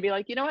 and be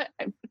like, you know what?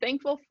 I'm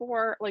thankful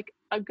for like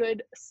a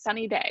good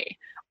sunny day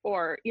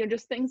or, you know,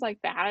 just things like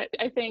that.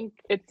 I think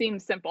it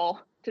seems simple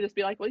to just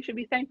be like, well, you should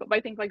be thankful. But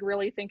I think like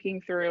really thinking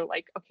through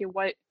like, okay,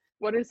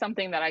 what is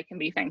something that I can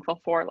be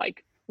thankful for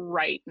like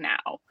right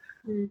now?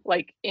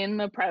 Like in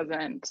the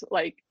present,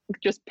 like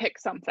just pick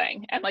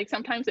something. And like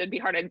sometimes it'd be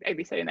hard. I'd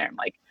be sitting there and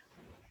like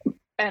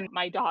And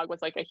my dog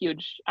was like a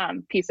huge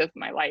piece of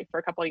my life for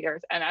a couple of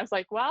years. And I was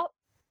like, well,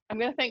 I'm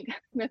going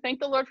to thank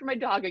the Lord for my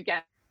dog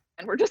again.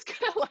 And we're just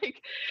gonna like,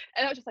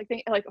 and I was just like,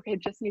 okay,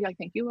 just need to like,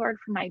 thank you, Lord,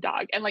 for my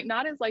dog. And like,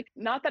 not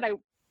that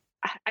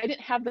I didn't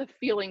have the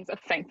feelings of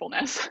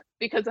thankfulness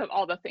because of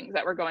all the things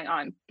that were going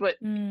on, but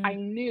I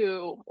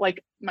knew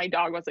like my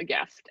dog was a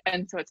gift.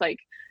 And so it's like,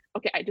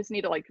 okay, I just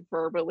need to like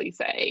verbally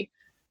say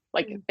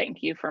like,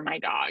 thank you for my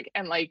dog,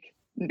 and like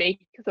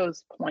make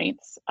those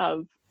points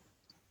of,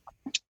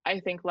 I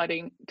think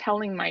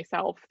telling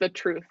myself the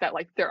truth that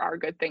like there are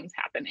good things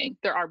happening,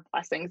 there are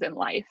blessings in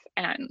life,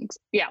 and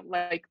yeah,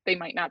 like they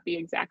might not be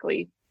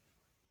exactly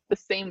the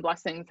same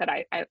blessings that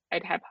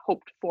I'd have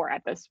hoped for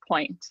at this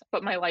point,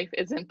 but my life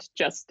isn't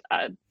just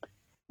a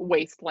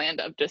wasteland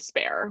of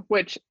despair,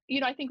 which,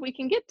 I think we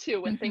can get to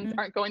when things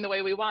aren't going the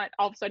way we want.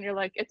 All of a sudden you're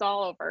like, it's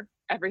all over.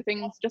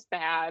 Everything's just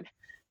bad.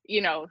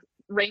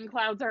 Rain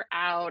clouds are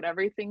out,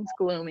 everything's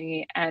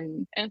gloomy.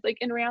 And it's like,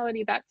 in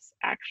reality, that's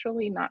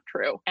actually not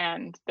true.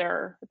 And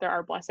there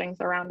are blessings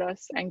around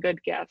us and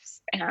good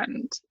gifts.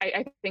 And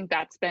I think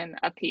that's been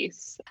a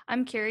piece.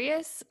 I'm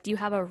curious, do you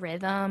have a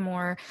rhythm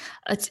or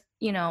a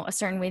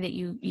certain way that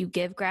you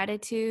give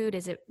gratitude?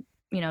 Is it,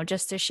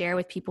 just to share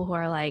with people who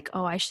are like,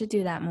 oh, I should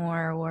do that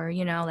more, or,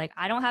 like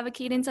I don't have a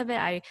cadence of it.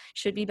 I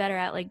should be better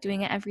at like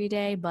doing it every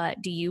day.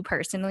 But do you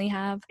personally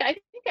have? I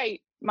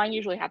think mine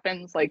usually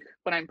happens like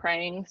when I'm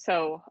praying.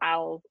 So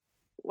I'll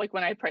like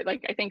when I pray,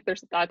 like I think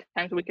there's a lot of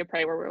times we could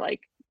pray where we're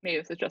like, maybe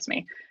this is just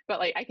me, but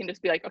like I can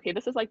just be like, okay,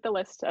 this is like the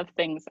list of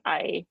things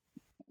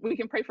we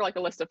can pray for, like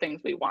a list of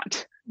things we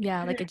want.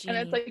 Yeah, like a genie.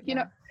 And it's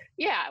like,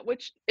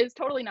 which is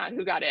totally not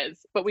who God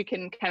is, but we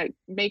can kind of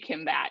make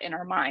him that in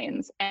our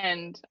minds.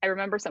 And I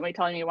remember somebody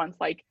telling me once,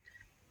 like,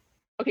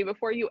 okay,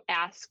 before you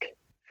ask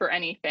for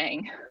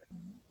anything,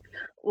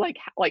 like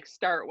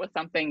start with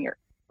something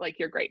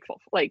you're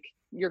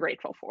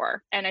grateful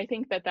for. And I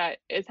think that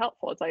is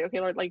helpful. It's like, okay,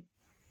 Lord, like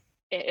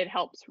it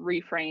helps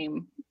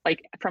reframe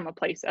like from a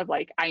place of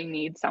like, I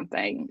need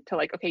something to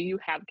like, okay, you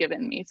have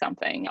given me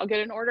something. I'll get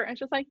an order. And it's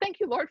just like, thank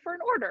you, Lord, for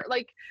an order.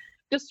 Like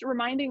just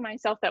reminding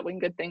myself that when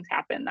good things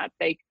happen, that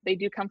they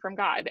do come from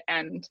God.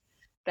 And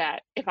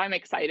that if I'm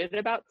excited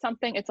about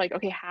something, it's like,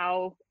 okay,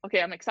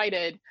 I'm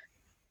excited.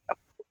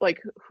 Like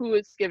who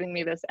is giving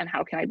me this, and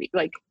how can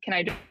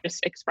I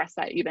just express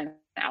that even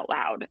out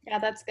loud? Yeah,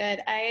 that's good.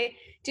 I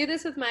do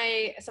this with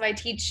so I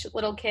teach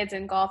little kids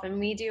in golf, and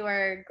we do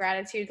our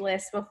gratitude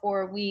list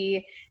before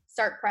we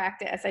start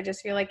practice. I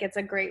just feel like it's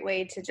a great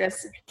way to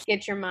just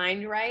get your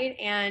mind right.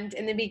 And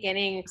in the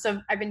beginning,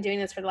 so I've been doing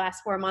this for the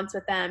last 4 months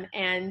with them.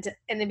 And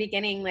in the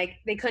beginning, like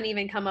they couldn't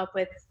even come up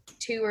with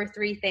 2 or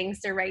 3 things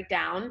to write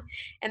down,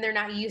 and they're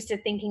not used to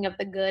thinking of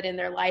the good in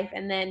their life.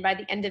 And then by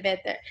the end of it,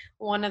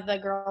 one of the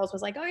girls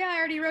was like, oh yeah, I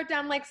already wrote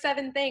down like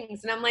 7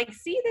 things. And I'm like,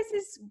 see,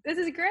 this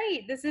is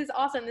great. This is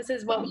awesome. This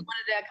is what we wanted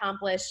to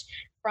accomplish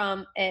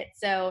from it.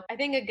 So I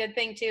think a good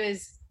thing too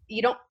is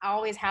you don't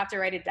always have to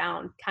write it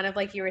down. Kind of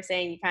like you were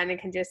saying, you kind of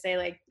can just say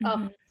like, oh,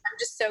 I'm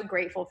just so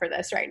grateful for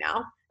this right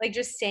now. Like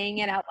just saying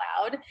it out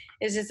loud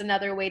is just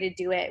another way to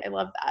do it. I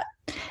love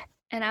that.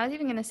 And I was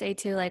even going to say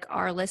too, like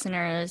our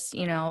listeners,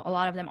 a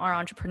lot of them are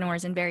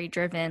entrepreneurs and very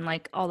driven,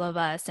 like all of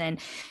us.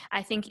 And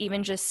I think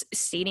even just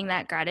stating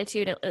that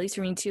gratitude, at least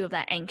for me too, of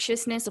that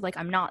anxiousness of like,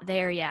 I'm not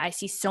there yet. I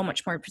see so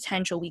much more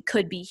potential. We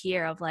could be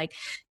here, of like,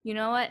 you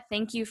know what?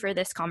 Thank you for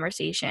this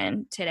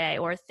conversation today.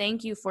 Or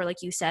thank you for,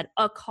 like you said,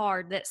 a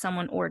card that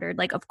someone ordered.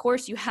 Like, of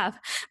course you have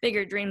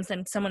bigger dreams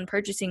than someone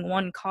purchasing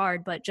one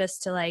card, but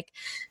just to like,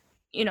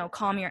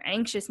 calm your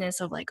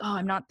anxiousness of like, oh,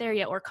 I'm not there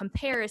yet, or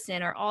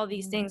comparison, or all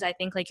these things. I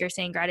think like you're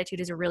saying, gratitude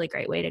is a really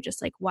great way to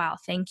just like, wow,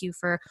 thank you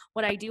for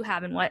what I do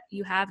have and what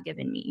you have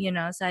given me,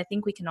 So I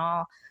think we can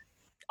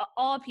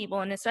all people,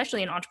 and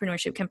especially in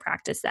entrepreneurship, can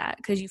practice that,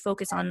 because you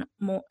focus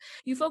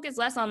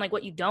less on like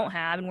what you don't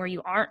have and where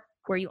you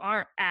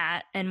aren't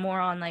at, and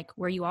more on like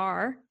where you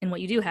are and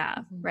what you do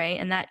have. Right.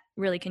 And that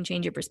really can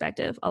change your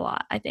perspective a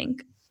lot, I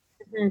think.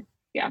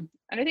 Yeah.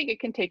 And I think it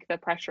can take the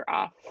pressure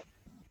off.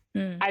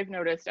 I've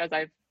noticed as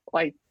I've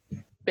like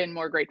been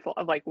more grateful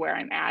of like where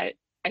I'm at,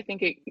 I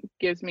think it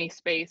gives me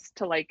space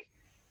to like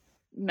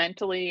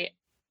mentally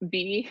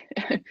be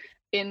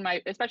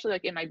especially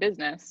like in my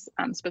business,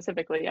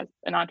 specifically as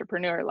an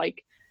entrepreneur.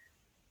 Like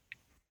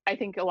I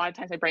think a lot of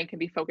times my brain can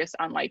be focused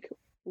on like,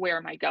 where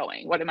am I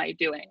going? What am I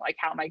doing? Like,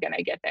 how am I going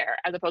to get there?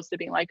 As opposed to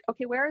being like,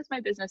 okay, where is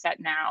my business at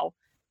now?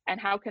 And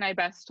how can I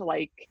best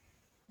like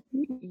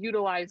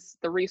utilize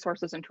the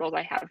resources and tools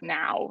I have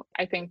now?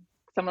 I think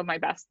some of my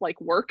best like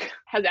work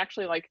has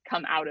actually like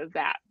come out of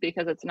that,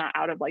 because it's not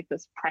out of like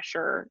this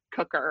pressure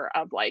cooker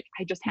of like,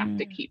 I just have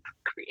to keep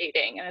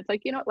creating. And it's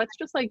like, let's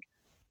just like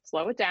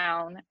slow it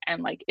down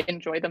and like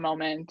enjoy the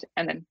moment,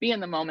 and then be in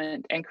the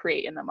moment and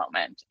create in the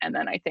moment. And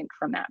then I think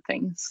from that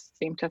things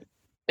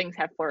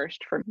have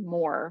flourished for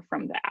more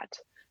from that.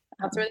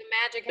 That's where the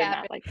magic been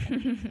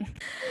happens. that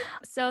like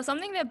So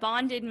something that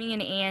bonded me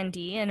and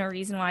Andy, and a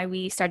reason why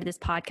we started this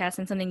podcast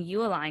and something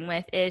you align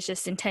with, is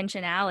just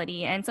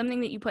intentionality, and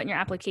something that you put in your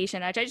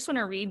application, which I just want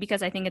to read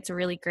because I think it's a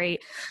really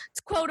great, it's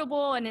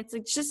quotable, and it's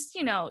just,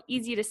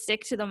 easy to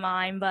stick to the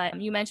mind. But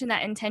you mentioned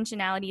that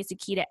intentionality is the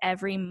key to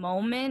every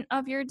moment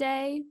of your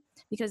day,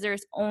 because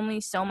there's only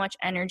so much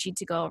energy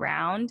to go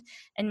around,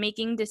 and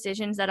making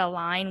decisions that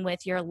align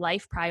with your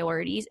life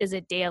priorities is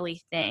a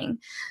daily thing.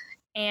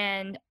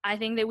 And I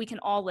think that we can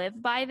all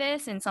live by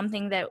this, and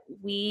something that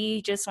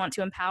we just want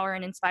to empower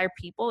and inspire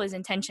people is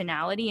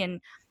intentionality and,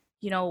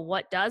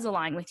 what does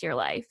align with your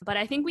life. But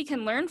I think we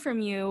can learn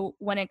from you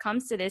when it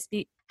comes to this.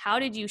 How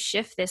did you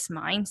shift this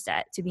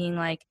mindset to being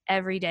like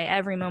every day,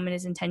 every moment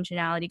is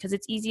intentionality? Because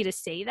it's easy to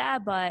say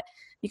that, but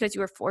because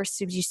you were forced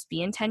to just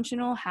be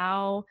intentional,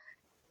 how,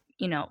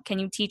 can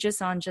you teach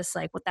us on just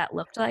like what that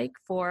looked like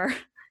for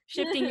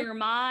shifting your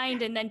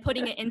mind and then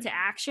putting it into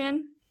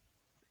action?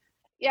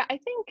 Yeah, I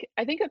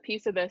think a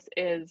piece of this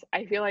is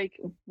I feel like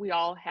we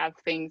all have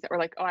things that we're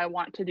like, oh, I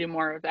want to do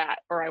more of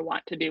that, or I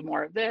want to do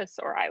more of this,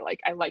 or I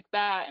like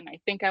that, and I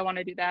think I want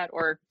to do that,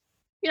 or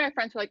I have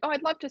friends who are like, oh,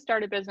 I'd love to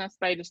start a business,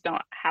 but I just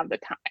don't have the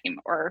time,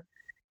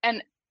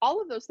 and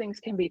all of those things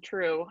can be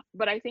true.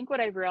 But I think what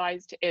I've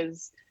realized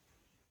is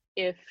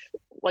if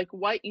like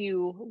what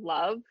you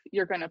love,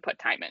 you're going to put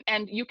time in,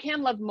 and you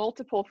can love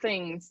multiple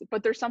things,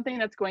 but there's something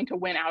that's going to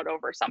win out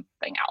over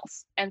something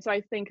else. And so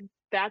I think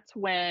that's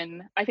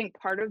when I think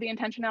part of the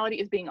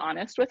intentionality is being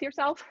honest with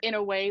yourself in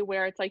a way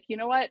where it's like, you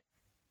know what,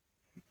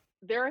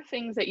 there are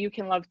things that you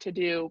can love to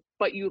do,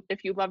 but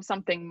if you love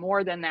something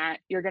more than that,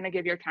 you're going to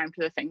give your time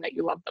to the thing that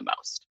you love the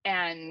most.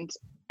 And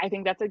I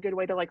think that's a good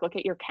way to like look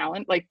at your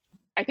calendar. Like,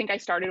 I think I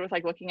started with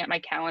like looking at my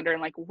calendar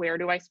and like, where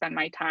do I spend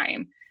my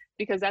time?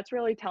 Because that's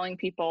really telling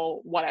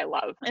people what I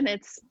love. And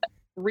it's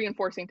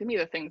reinforcing to me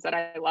the things that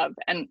I love.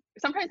 And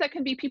sometimes that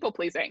can be people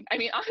pleasing. I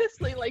mean,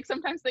 honestly, like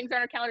sometimes things are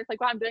on our calendar. It's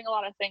like, wow, I'm doing a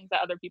lot of things that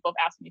other people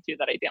have asked me to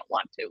that I didn't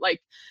want to.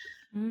 Like,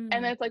 and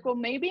then it's like, well,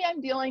 maybe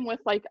I'm dealing with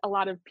like a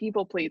lot of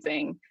people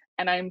pleasing,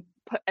 and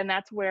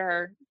that's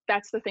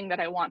the thing that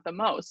I want the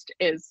most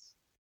is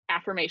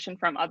affirmation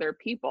from other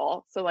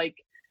people. So like,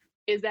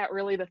 is that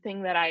really the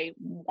thing that I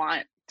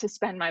want to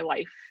spend my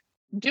life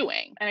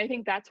doing? And I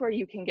think that's where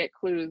you can get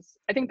clues.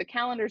 I think the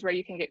calendar is where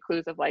you can get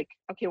clues of like,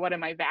 okay, what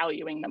am I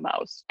valuing the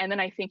most? And then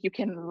I think you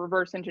can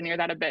reverse engineer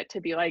that a bit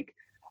to be like,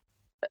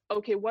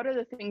 okay, what are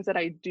the things that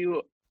I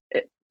do?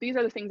 These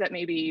are the things that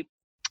maybe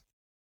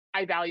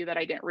I value that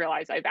I didn't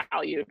realize I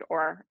valued,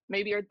 or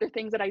maybe are the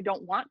things that I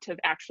don't want to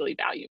actually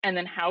value. And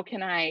then how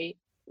can I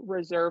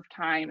reserve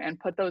time and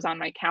put those on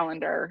my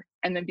calendar,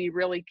 and then be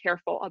really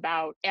careful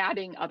about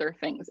adding other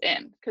things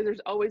in, because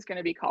there's always going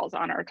to be calls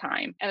on our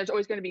time, and there's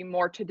always going to be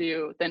more to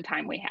do than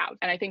time we have.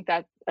 And I think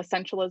that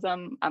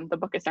Essentialism, the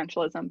book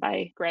Essentialism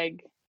by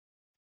Greg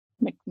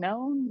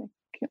McNone,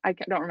 I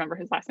don't remember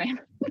his last name.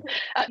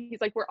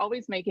 He's like, we're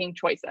always making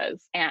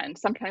choices, and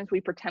sometimes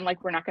we pretend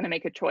like we're not going to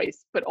make a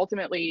choice, but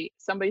ultimately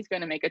somebody's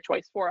going to make a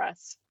choice for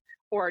us,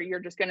 or you're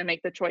just going to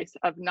make the choice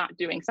of not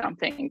doing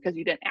something because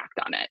you didn't act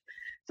on it.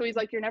 So he's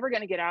like, you're never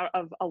going to get out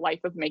of a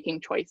life of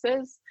making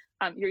choices.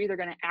 You're either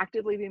going to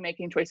actively be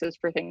making choices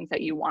for things that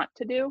you want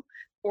to do,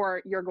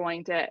 or you're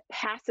going to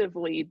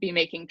passively be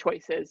making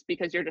choices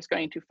because you're just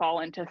going to fall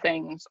into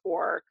things,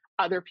 or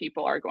other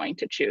people are going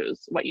to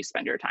choose what you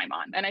spend your time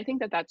on. And I think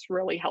that that's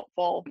really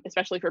helpful,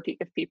 especially for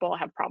if people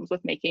have problems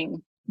with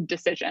making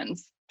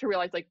decisions, to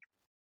realize like,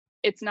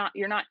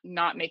 you're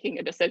not making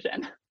a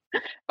decision.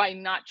 By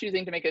not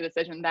choosing to make a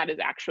decision, that is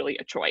actually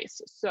a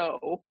choice.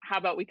 So how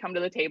about we come to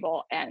the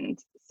table and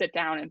sit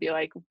down and be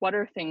like, what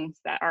are things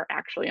that are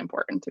actually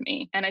important to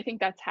me? And I think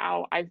that's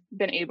how I've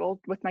been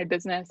able, with my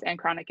business and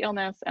chronic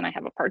illness, and I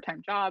have a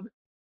part-time job,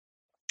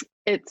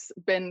 it's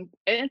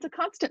a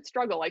constant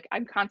struggle. Like,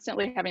 I'm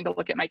constantly having to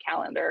look at my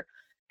calendar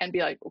and be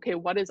like, okay,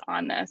 what is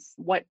on this?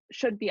 What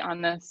should be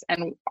on this?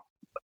 And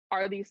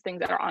are these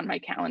things that are on my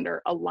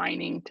calendar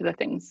aligning to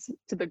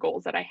the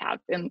goals that I have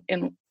in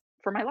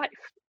for my life,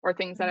 or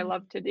things that I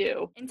love to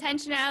do?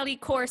 Intentionality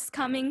course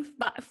coming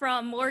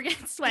from Morgan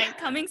Swank,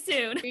 coming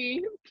soon.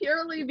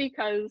 Purely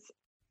because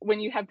when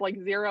you have like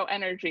zero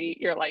energy,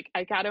 you're like,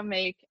 I gotta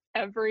make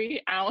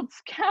every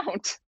ounce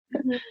count.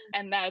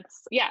 And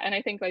that's, yeah. And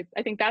I think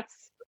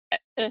that's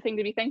a thing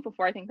to be thankful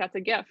for. I think that's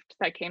a gift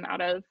that came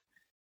out of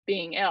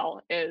being ill,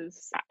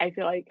 is I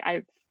feel like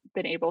I've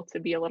been able to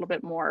be a little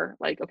bit more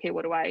like, okay,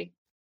 what do I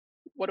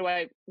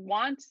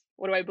want?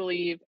 What do I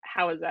believe?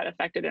 How is that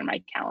affected in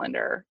my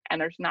calendar? And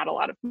there's not a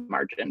lot of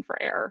margin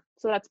for error.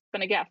 So that's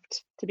been a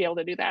gift to be able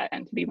to do that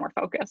and to be more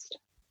focused.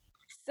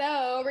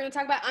 So we're going to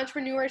talk about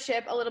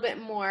entrepreneurship a little bit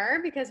more,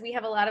 because we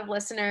have a lot of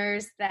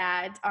listeners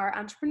that are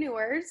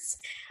entrepreneurs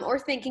or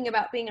thinking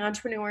about being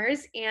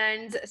entrepreneurs.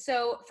 And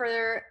so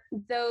for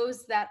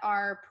those that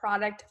are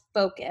product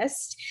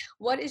focused,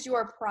 what is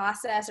your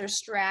process or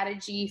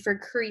strategy for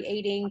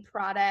creating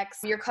products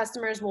your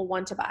customers will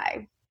want to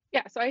buy?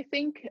 Yeah, so I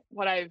think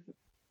what I've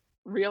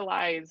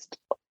realized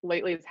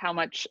lately is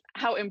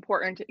how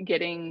important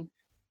getting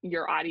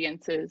your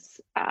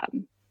audience's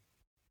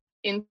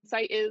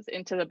insight is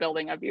into the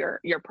building of your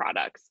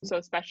products. So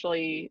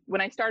especially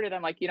when I started,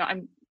 I'm like,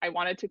 I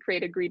wanted to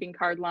create a greeting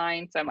card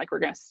line. So I'm like, we're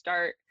going to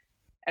start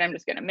and I'm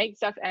just going to make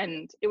stuff.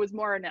 And it was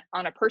more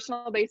on a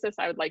personal basis.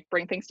 I would like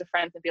bring things to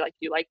friends and be like,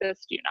 do you like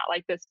this? Do you not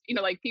like this?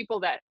 Like people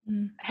that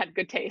had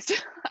good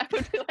taste. I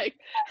would be like,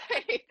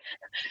 hey,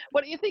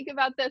 what do you think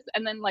about this?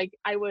 And then like,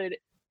 I would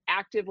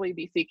actively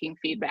be seeking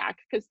feedback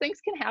because things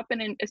can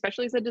happen. And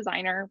especially as a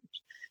designer,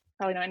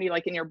 probably know, Andy,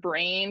 like in your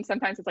brain,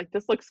 sometimes it's like,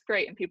 this looks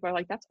great. And people are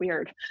like, that's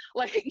weird.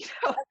 Like,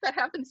 that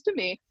happens to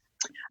me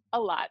a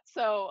lot.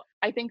 So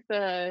I think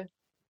the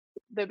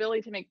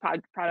ability to make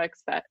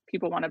products that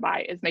people want to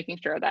buy is making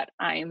sure that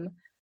I'm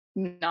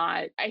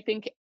not, I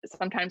think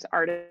sometimes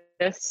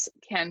artists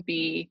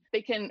they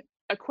can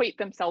equate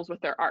themselves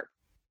with their art.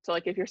 So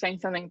like if you're saying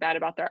something bad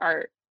about their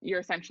art, you're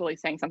essentially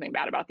saying something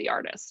bad about the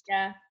artist.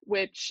 Yeah.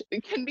 Which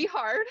can be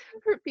hard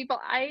for people.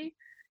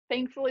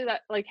 Thankfully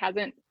that like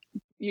hasn't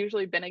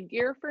usually been a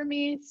gear for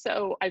me.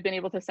 So I've been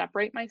able to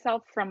separate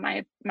myself from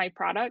my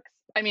products.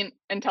 I mean,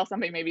 until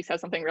somebody maybe says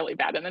something really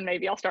bad and then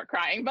maybe I'll start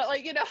crying, but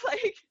like,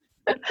 like,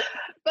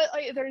 but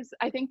like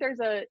I think there's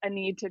a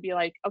need to be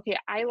like, okay,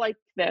 I like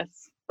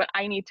this, but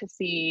I need to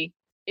see,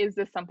 is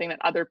this something that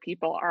other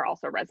people are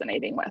also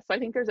resonating with? So I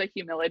think there's a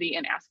humility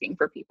in asking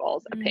for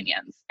people's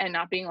opinions and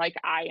not being like,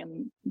 I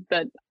am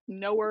the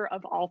knower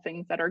of all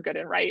things that are good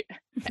and right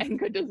and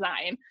good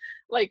design.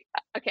 Like,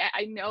 okay,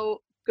 I know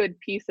good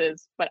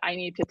pieces, but I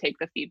need to take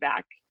the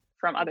feedback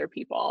from other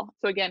people.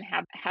 So again,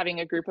 having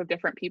a group of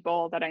different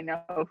people that I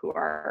know who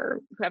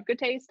have good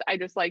taste, I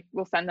just like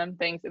will send them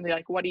things and be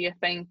like, what do you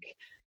think?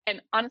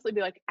 And honestly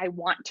be like, I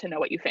want to know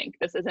what you think.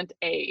 This isn't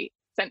a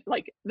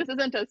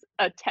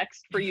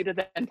text for you to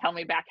then tell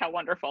me back how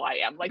wonderful I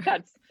am. Like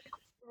that's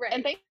right.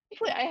 And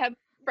thankfully I have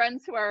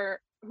friends who are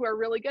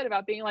really good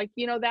about being like,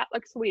 that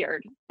looks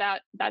weird.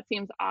 That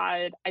seems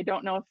odd. I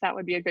don't know if that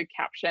would be a good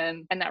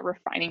caption, and that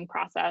refining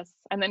process.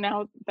 And then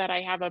now that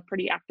I have a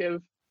pretty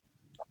active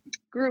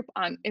group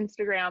on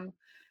Instagram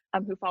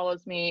who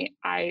follows me,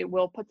 I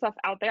will put stuff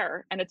out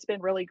there, and it's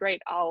been really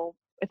great.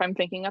 If I'm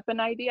thinking up an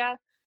idea,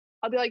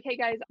 I'll be like, hey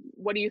guys,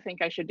 what do you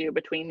think I should do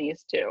between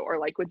these two? Or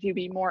like, would you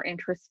be more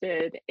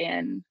interested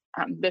in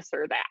this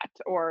or that?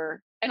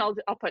 And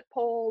I'll put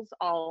polls.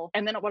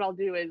 And then what I'll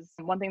do is,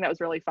 one thing that was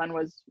really fun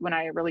was when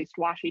I released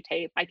washi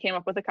tape, I came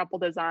up with a couple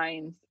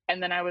designs,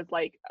 and then I was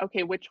like,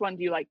 okay, which one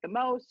do you like the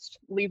most?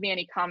 Leave me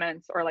any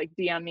comments or like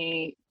DM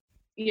me,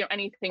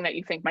 anything that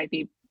you think might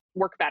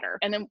work better.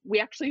 And then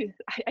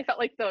I felt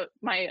like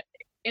my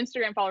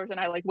Instagram followers and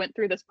I like went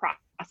through this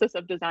process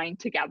of design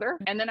together.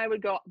 And then I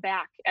would go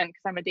back, and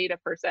because I'm a data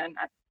person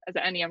as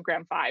an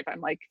Enneagram 5, I'm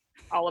like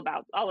all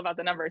about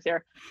the numbers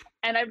here.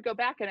 And I would go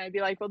back and I'd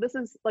be like, well, this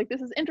is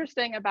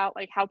interesting about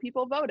like how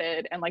people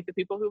voted, and like the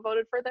people who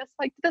voted for this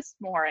like this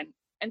more.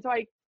 And so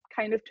I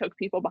kind of took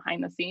people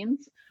behind the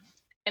scenes.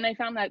 And I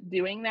found that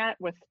doing that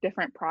with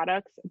different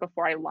products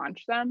before I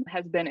launch them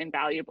has been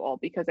invaluable,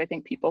 because I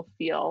think people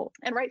feel,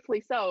 and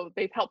rightfully so,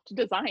 they've helped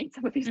design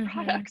some of these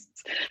products.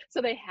 So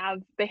they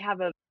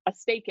have a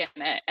stake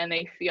in it, and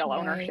they feel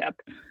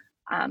ownership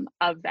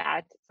of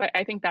that. So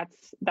I think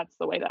that's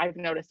the way that I've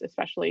noticed,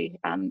 especially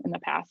in the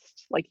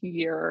past like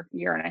year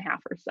and a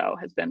half or so,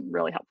 has been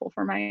really helpful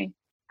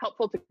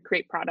to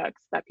create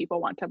products that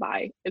people want to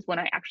buy, is when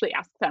I actually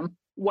ask them,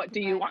 what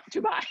do you want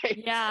to buy?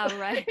 Yeah,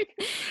 right.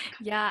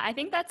 Yeah, I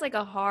think that's like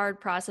a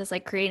hard process,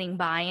 like creating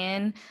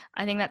buy-in.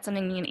 I think that's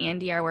something me and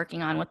Andy are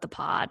working on with the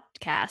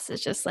podcast.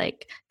 It's just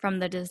like from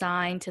the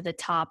design to the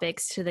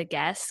topics to the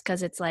guests,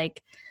 because it's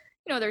like,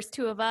 there's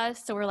two of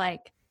us. So we're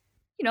like,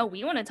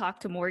 we want to talk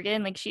to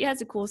Morgan. Like, she has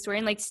a cool story,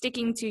 and like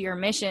sticking to your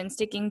mission,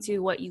 sticking to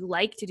what you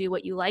like to do,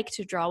 what you like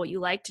to draw, what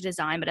you like to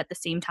design, but at the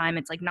same time,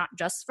 it's like not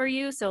just for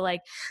you. So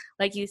like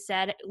you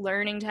said,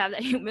 learning to have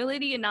that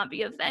humility and not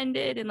be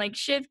offended, and like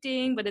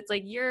shifting, but it's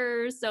like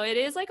yours. So it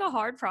is like a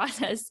hard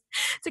process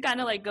to kind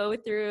of like go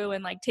through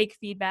and like take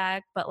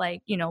feedback. But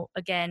like,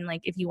 again,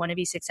 like if you want to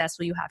be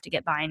successful, you have to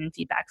get buy-in and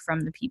feedback from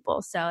the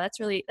people. So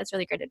that's really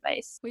great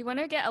advice. We want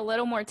to get a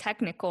little more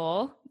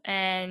technical,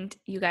 and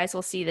you guys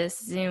will see this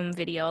Zoom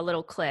video, a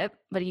little clip,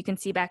 but you can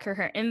see back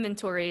her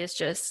inventory is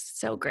just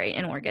so great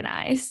and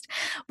organized.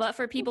 But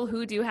for people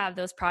who do have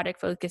those product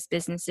focused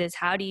businesses,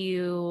 how do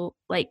you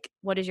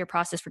what is your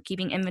process for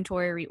keeping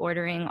inventory,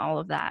 reordering, all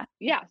of that?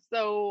 Yeah.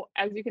 So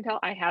as you can tell,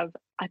 I have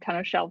a ton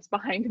of shelves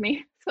behind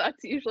me. So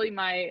that's usually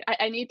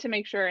I need to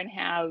make sure and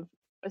have,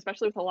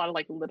 especially with a lot of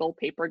like little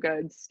paper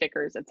goods,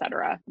 stickers,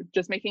 etc.,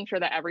 just making sure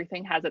that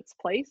everything has its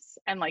place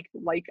and like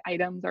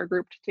items are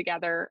grouped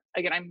together.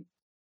 Again,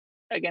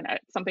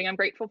 something I'm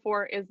grateful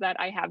for is that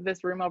I have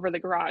this room over the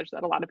garage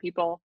that a lot of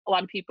people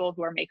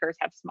who are makers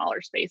have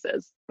smaller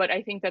spaces. But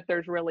I think that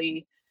there's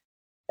really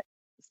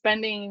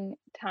spending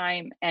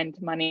time and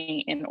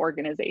money in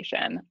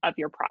organization of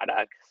your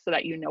product so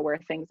that you know where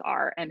things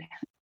are and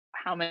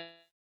how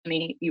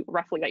many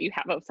roughly that you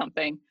have of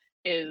something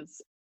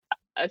is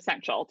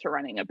essential to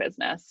running a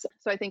business.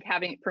 So I think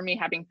having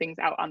things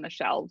out on the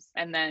shelves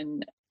and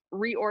then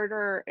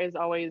reorder is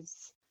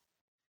always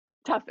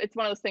tough. It's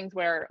one of those things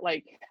where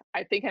like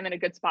I think I'm in a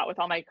good spot with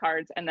all my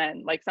cards. And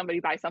then like somebody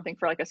buys something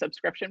for like a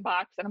subscription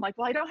box and I'm like,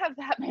 well, I don't have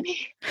that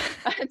many.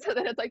 And so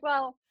then it's like,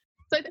 well,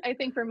 so I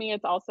think for me,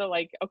 it's also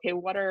like, okay,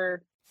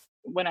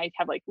 when I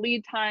have like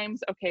lead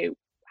times, okay,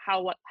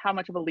 how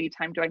much of a lead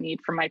time do I need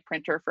from my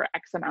printer for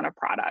X amount of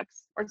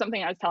products? Or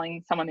something I was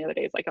telling someone the other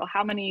day is like, oh,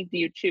 how many do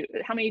you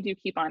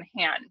keep on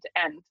hand?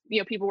 And,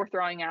 people were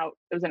throwing out,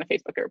 it was in a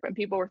Facebook group and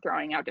people were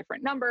throwing out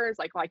different numbers.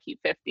 Like, well, I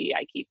keep 50,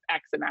 I keep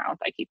X amount,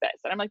 I keep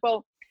this. And I'm like,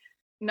 well,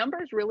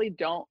 numbers really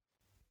don't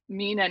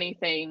mean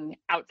anything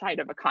outside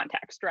of a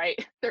context, right?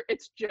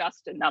 It's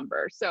just a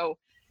number. So,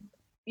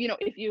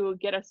 if you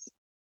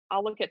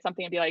I'll look at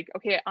something and be like,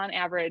 okay, on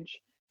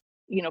average,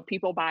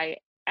 people buy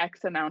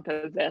X amount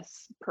of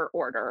this per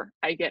order.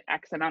 I get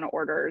X amount of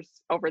orders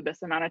over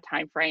this amount of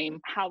time frame.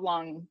 How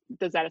long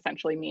does that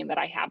essentially mean that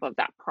I have of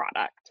that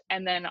product?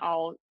 And then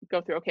I'll go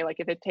through, okay, like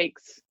if it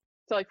takes,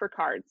 so like for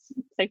cards,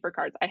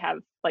 I have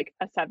like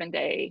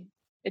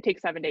it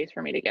takes 7 days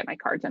for me to get my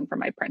cards in from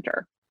my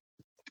printer.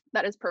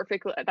 That is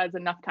perfect. That is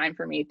enough time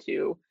for me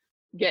to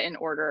get an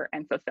order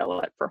and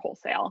fulfill it for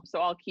wholesale. So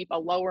I'll keep a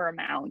lower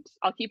amount.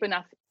 I'll keep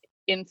enough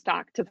in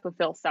stock to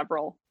fulfill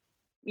several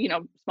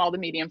small to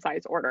medium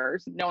sized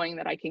orders, knowing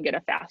that I can get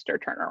a faster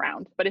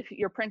turnaround. But if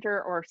your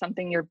printer or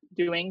something you're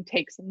doing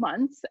takes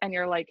months and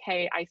you're like,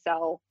 hey, I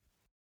sell,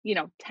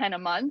 10 a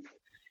month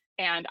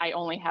and I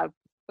only have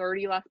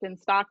 30 left in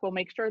stock, well,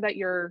 make sure that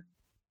you're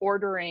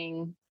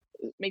backdating.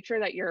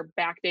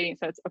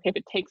 So it's okay, if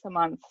it takes a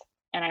month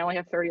and I only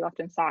have 30 left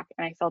in stock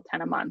and I sell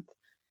 10 a month,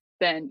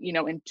 then,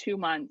 in 2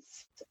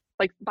 months,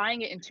 like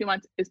buying it in 2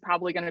 months is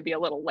probably going to be a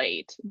little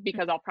late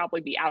because I'll probably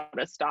be out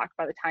of stock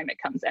by the time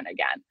it comes in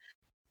again.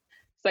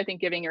 So I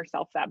think giving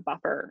yourself that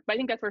buffer, but I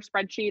think that's where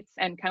spreadsheets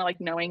and kind of like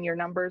knowing your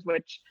numbers,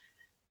 which,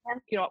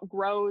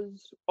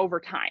 grows over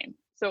time.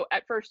 So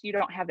at first you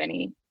don't have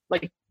any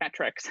like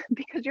metrics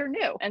because you're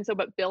new. And so,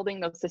 but building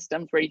those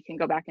systems where you can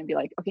go back and be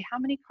like, okay, how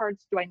many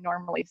cards do I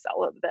normally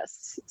sell of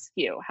this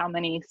SKU? How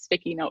many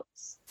sticky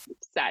notes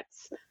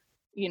sets?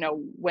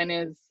 What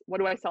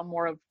do I sell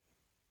more of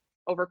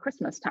over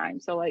Christmas time?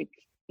 So like,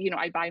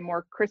 I buy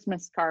more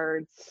Christmas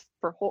cards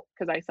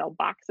because I sell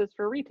boxes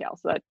for retail.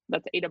 So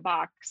that's 8 a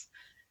box.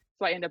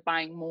 So I end up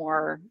buying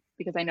more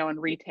because I know in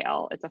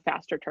retail, it's a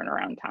faster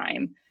turnaround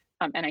time.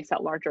 And I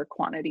sell larger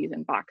quantities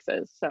in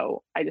boxes.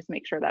 So I just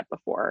make sure that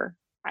before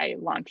I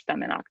launch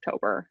them in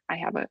October, I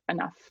have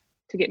enough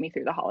to get me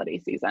through the holiday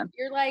season.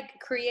 You're like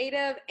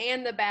creative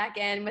and the back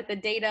end with the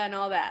data and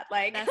all that.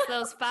 Like that's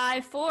those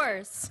 5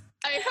 4s.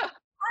 I know.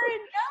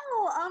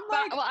 I'm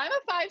like, well, I'm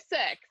a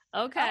 5'6".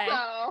 Okay.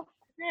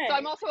 So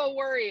I'm also a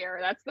worrier.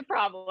 That's the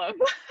problem.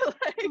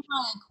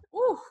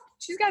 ooh,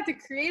 she's got the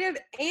creative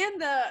and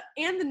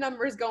the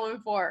numbers going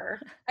for her.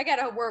 I got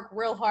to work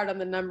real hard on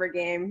the number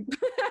game.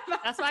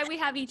 That's why we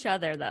have each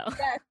other, though.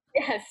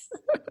 Yes.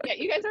 Yeah,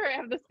 you guys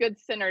have this good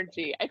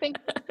synergy. I think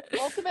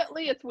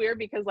ultimately it's weird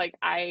because like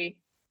I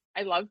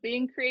love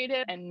being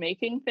creative and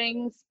making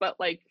things, but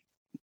like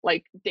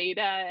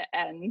data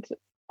and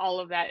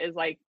all of that is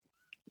like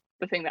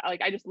the thing that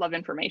like I just love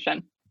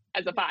information.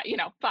 As a 5,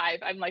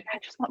 I'm like, I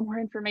just want more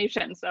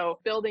information. So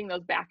building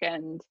those back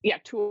end,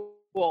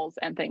 tools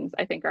and things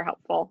I think are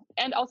helpful.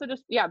 And also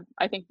just,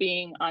 I think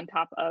being on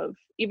top of,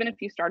 even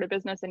if you start a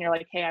business and you're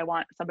like, hey, I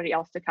want somebody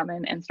else to come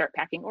in and start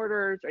packing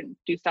orders and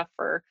do stuff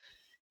for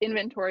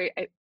inventory.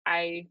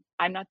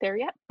 I'm not there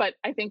yet, but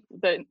I think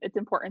that it's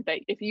important that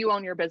if you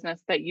own your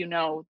business, that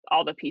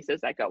all the pieces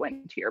that go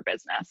into your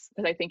business.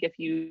 Because I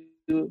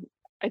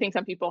think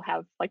some people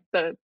have like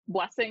the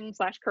blessing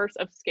 / curse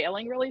of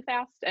scaling really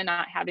fast and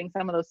not having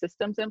some of those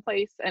systems in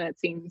place. And it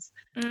seems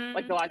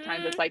like a lot of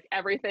times it's like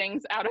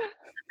everything's out of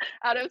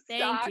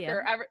stock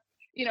or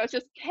it's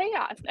just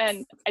chaos.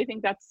 And I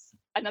think that's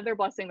another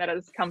blessing that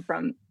has come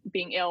from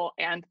being ill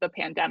and the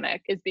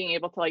pandemic is being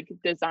able to like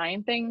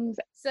design things.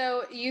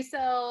 So you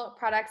sell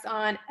products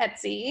on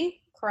Etsy,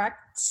 correct?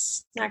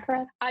 Not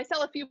correct? I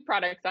sell a few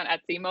products on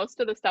Etsy.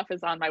 Most of the stuff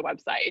is on my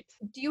website.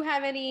 Do you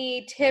have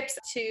any tips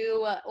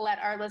to let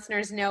our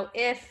listeners know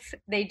if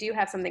they do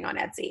have something on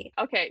Etsy?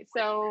 Okay,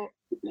 so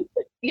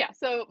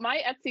so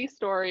my Etsy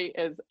story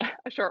is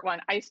a short one.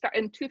 I started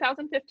in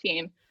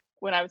 2015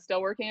 when I was still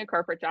working a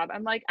corporate job.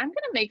 I'm like, I'm going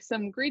to make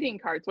some greeting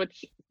cards,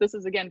 which this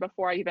is again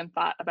before I even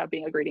thought about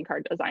being a greeting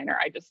card designer.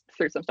 I just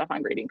threw some stuff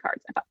on greeting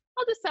cards. I thought,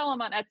 I'll just sell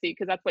them on Etsy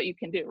because that's what you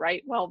can do,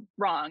 right? Well,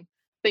 wrong.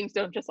 Things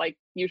don't just like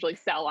usually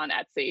sell on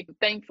Etsy.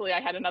 Thankfully,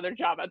 I had another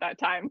job at that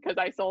time because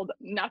I sold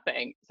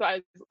nothing. So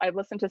I've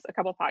listened to a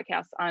couple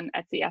podcasts on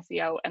Etsy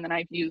SEO, and then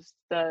I've used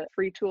the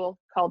free tool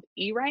called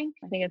eRank.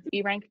 I think it's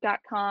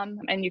erank.com,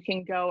 and you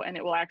can go and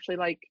it will actually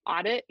like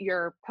audit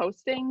your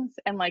postings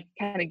and like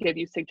kind of give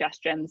you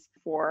suggestions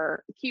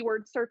for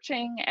keyword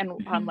searching and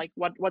like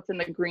what's in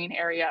the green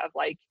area of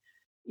like,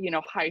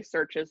 high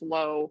searches,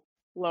 low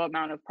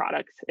amount of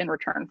products in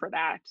return for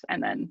that,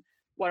 and then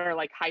what are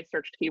like high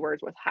searched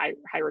keywords with high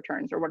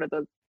returns, or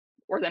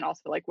then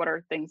also like what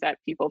are things that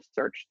people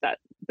search that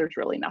there's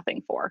really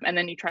nothing for. And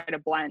then you try to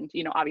blend,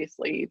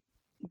 obviously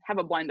have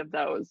a blend of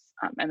those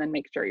and then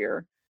make sure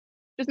you're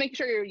just make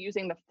sure you're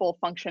using the full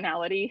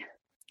functionality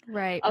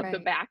of the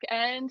back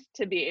end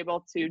to be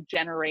able to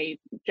generate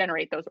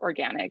those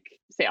organic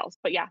sales.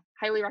 But yeah,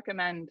 highly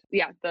recommend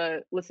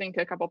the listening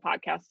to a couple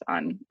podcasts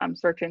on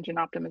search engine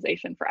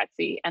optimization for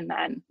Etsy and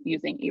then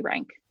using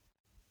eRank.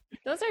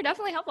 Those are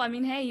definitely helpful. I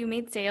mean, hey, you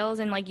made sales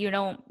and like you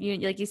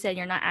like you said,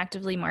 you're not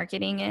actively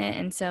marketing it,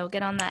 and so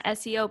get on that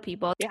SEO,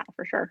 people. Yeah,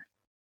 for sure.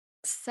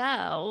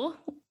 So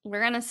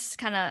we're gonna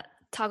kind of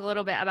talk a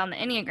little bit about the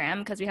Enneagram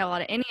because we have a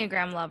lot of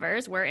Enneagram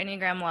lovers. We're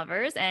Enneagram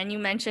lovers. And you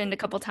mentioned a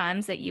couple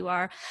times that you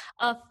are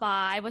a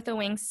 5 with a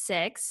wing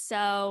 6.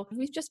 So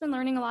we've just been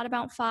learning a lot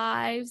about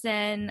 5s,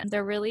 and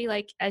they're really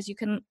like, as you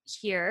can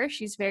hear,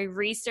 she's very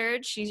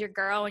researched. She's your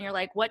girl. And you're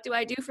like, what do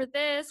I do for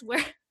this?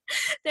 Where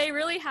they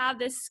really have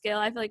this skill.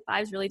 I feel like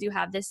 5s really do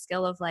have this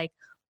skill of like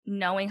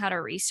knowing how to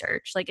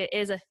research. Like it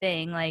is a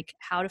thing, like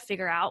how to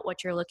figure out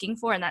what you're looking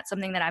for. And that's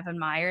something that I've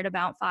admired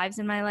about 5s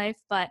in my life.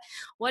 But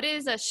what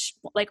is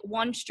like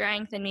one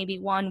strength and maybe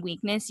one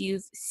weakness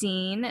you've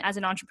seen as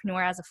an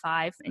entrepreneur as a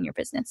 5 in your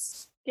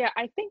business? Yeah,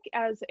 I think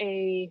as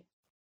a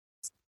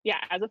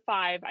 5,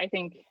 I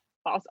think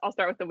I'll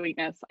start with the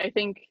weakness. I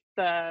think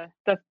the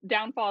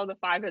downfall of the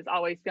 5 is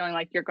always feeling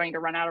like you're going to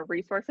run out of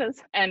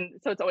resources. And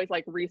so it's always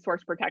like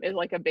resource protect is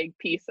like a big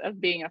piece of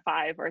being a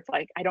 5, where it's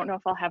like, I don't know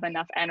if I'll have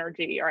enough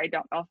energy, or I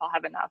don't know if I'll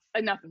have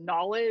enough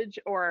knowledge,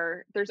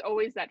 or there's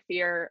always that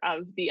fear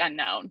of the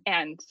unknown.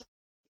 And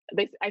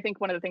I think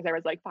one of the things I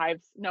was like,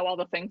 5s know all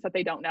the things that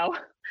they don't know,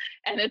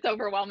 and it's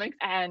overwhelming.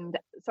 And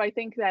so I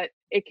think that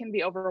it can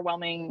be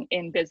overwhelming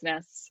in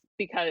business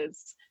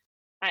because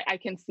I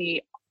can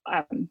see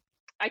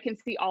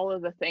all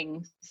of the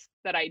things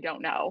that I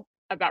don't know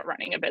about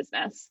running a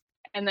business.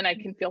 And then I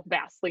can feel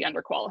vastly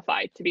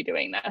underqualified to be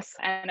doing this.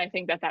 And I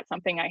think that that's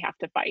something I have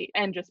to fight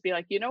and just be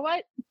like, you know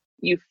what?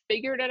 You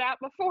figured it out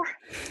before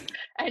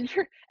and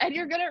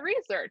you're good at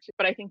research.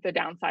 But I think the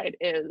downside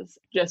is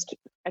just,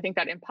 I think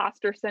that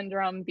imposter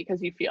syndrome,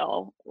 because you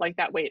feel like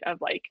that weight of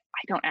like,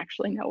 I don't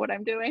actually know what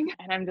I'm doing.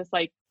 And I'm just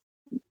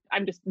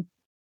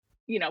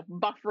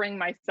buffering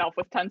myself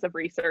with tons of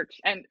research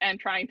and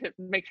trying to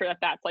make sure that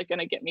that's like going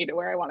to get me to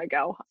where I want to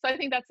go. So I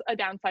think that's a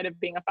downside of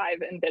being a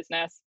 5 in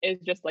business, is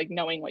just like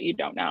knowing what you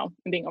don't know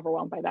and being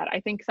overwhelmed by that. I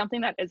think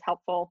something that is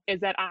helpful is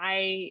that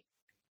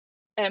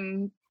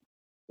I'm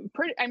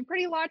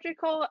pretty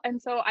logical.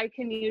 And so I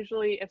can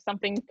usually, if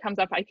something comes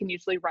up, I can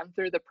usually run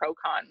through the pro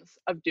cons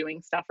of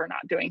doing stuff or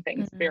not doing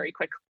things very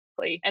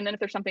quickly. And then if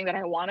there's something that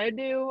I want to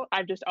do,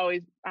 I've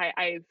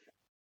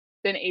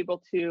been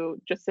able to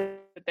just sit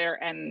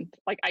there and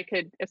like, I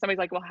could, if somebody's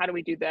like, well, how do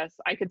we do this?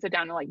 I could sit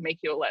down and like make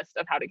you a list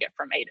of how to get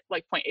from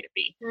point A to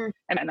B.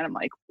 And then I'm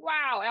like,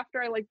 wow,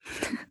 after I like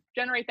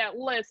generate that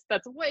list,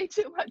 that's way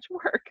too much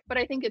work. But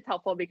I think it's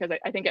helpful because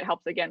I think it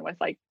helps again with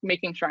like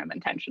making sure I'm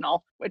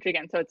intentional, which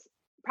again, so it's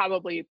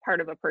probably part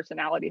of a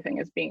personality thing,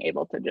 is being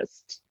able to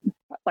just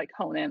like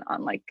hone in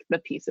on like the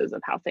pieces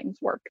of how things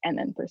work and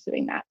then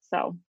pursuing that.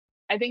 So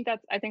I think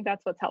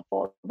that's what's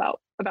helpful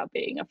about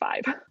being a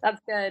 5.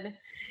 That's good.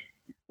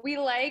 So we're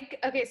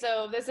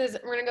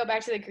going to go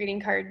back to the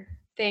greeting card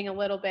thing a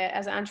little bit.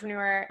 As an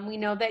entrepreneur, we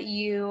know that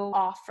you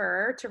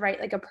offer to write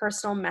like a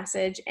personal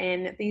message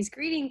in these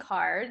greeting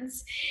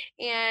cards,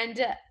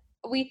 and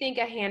we think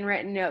a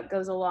handwritten note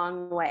goes a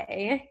long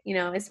way,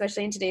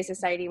 especially in today's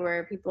society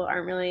where people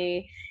aren't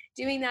really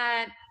doing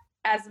that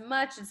as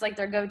much. It's like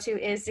their go-to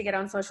is to get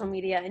on social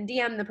media and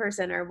DM the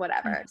person or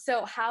whatever.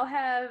 So how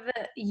have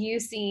you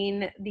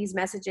seen these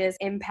messages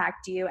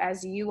impact you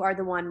as you are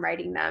the one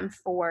writing them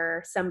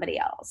for somebody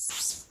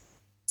else?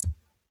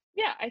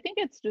 Yeah, I think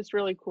it's just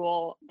really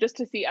cool just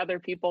to see other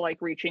people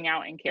like reaching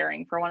out and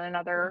caring for one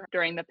another.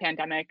 During the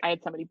pandemic, I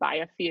had somebody buy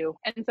a few.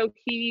 And so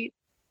he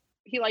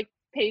like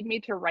paid me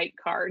to write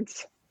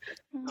cards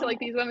to like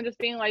these women, just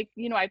being like,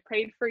 I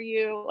prayed for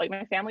you, like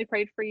my family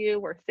prayed for you,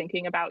 we're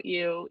thinking about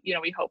you,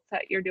 we hope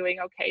that you're doing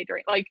okay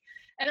during like,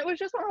 and it was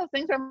just one of those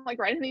things where I'm like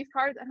writing these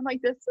cards and I'm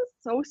like, this is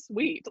so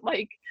sweet,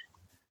 like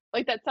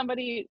that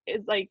somebody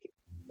is like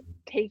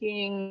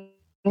taking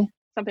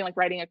something like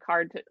writing a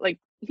card to, like,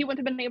 he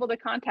wouldn't have been able to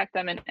contact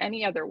them in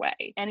any other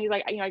way, and he's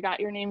like, I got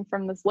your name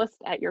from this list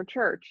at your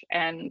church,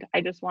 and I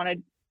just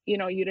wanted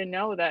you to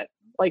know that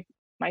like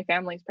my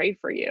family's prayed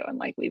for you and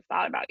like we've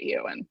thought about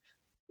you. And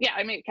yeah,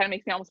 I mean, it kind of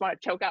makes me almost want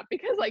to choke up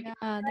because like,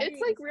 it's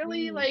like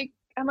really like,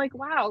 I'm like,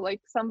 wow,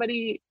 like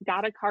somebody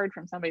got a card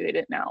from somebody they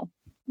didn't know.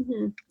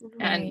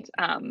 And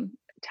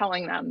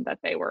telling them that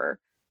they were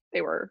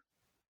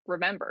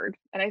remembered.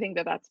 And I think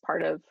that that's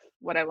part of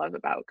what I love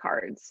about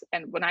cards.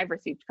 And when I've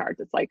received cards,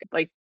 it's like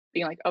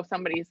being like, oh,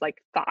 somebody's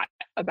like thought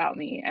about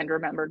me and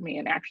remembered me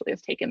and actually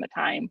has taken the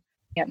time.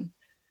 And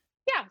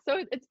yeah,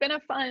 so it's been a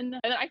fun,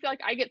 and I feel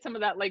like I get some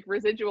of that like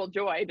residual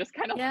joy, just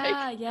kind of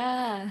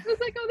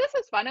it's like, oh, this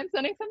is fun. I'm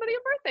sending somebody a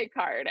birthday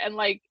card. And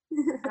like,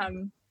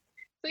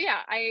 so yeah,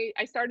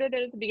 I started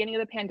it at the beginning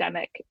of the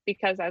pandemic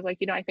because I was like,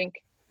 I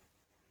think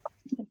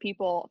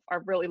people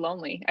are really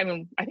lonely. I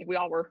mean, I think we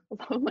all were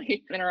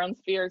lonely in our own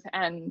spheres.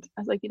 And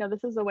I was like,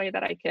 this is a way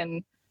that I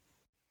can,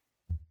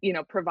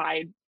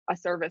 provide a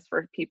service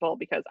for people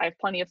because I have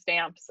plenty of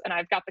stamps and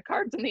I've got the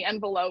cards in the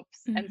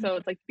envelopes. And so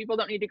it's like, people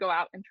don't need to go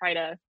out and try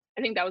to,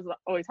 I think that was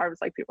always hard.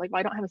 It's like, people like, well,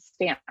 I don't have a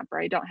stamp, or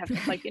I don't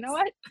have, like, you know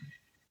what?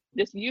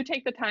 Just you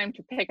take the time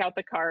to pick out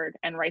the card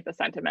and write the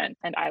sentiment,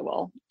 and I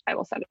will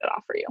send it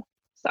off for you.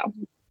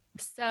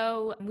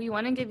 So we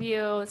want to give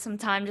you some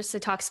time just to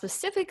talk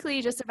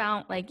specifically just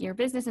about like your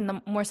business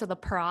and more so the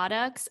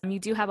products. You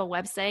do have a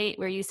website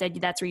where you said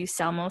that's where you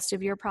sell most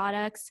of your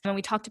products. And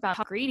we talked about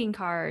greeting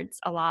cards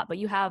a lot, but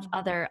you have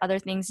other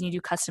things, and you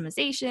do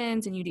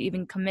customizations and you do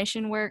even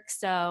commission work.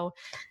 So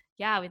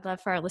yeah, we'd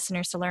love for our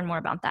listeners to learn more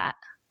about that.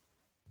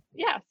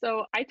 Yeah.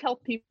 So I tell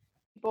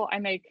people I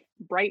make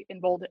bright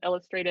and bold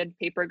illustrated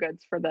paper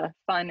goods for the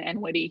fun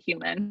and witty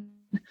human.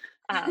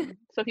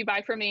 So if you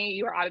buy from me,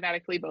 you are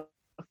automatically both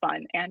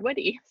fun and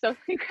witty. So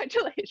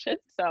congratulations.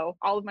 So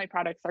all of my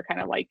products are kind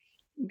of like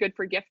good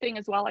for gifting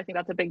as well. I think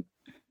that's a big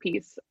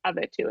piece of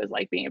it too, is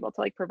like being able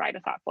to like provide a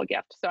thoughtful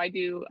gift. So I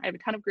have a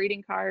ton of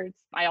greeting cards.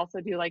 I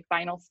also do like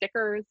vinyl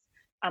stickers,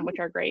 which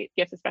are great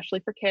gifts, especially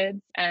for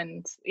kids,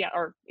 and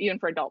or even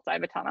for adults. I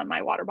have a ton on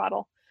my water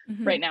bottle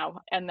right now.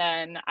 And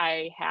then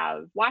I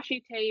have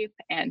washi tape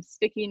and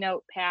sticky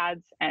note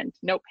pads and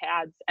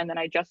notepads. And then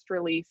I just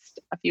released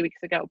a few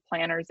weeks ago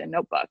planners and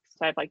notebooks. So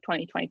I have like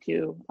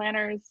 2022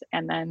 planners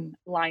and then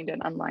lined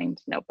and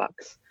unlined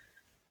notebooks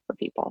for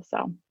people.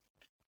 So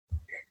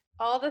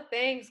all the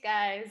things,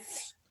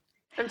 guys.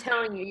 I'm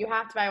telling you, you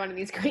have to buy one of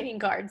these greeting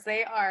cards.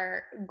 They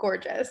are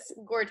gorgeous,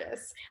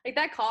 gorgeous. Like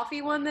that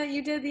coffee one that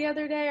you did the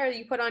other day, or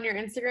you put on your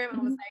Instagram, and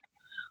I was like,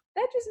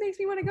 that just makes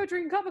me want to go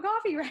drink a cup of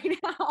coffee right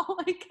now.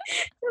 Like,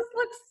 this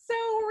looks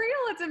so real.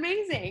 It's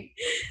amazing.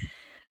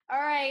 All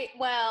right.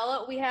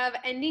 Well, we have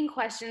ending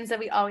questions that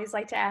we always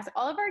like to ask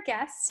all of our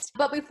guests.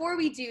 But before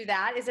we do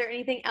that, is there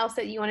anything else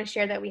that you want to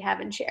share that we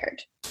haven't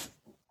shared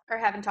or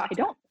haven't talked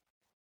about?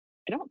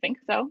 I don't think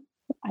so.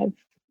 I've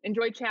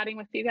enjoyed chatting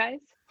with you guys.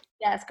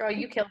 Yes, girl,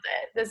 you killed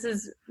it. This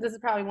is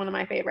probably one of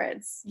my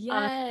favorites.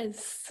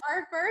 Yes.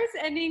 Our first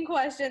ending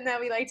question that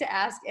we like to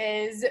ask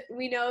is,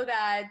 we know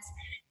that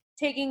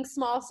taking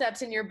small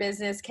steps in your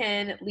business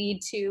can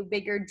lead to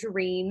bigger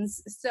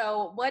dreams.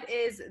 So what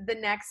is the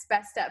next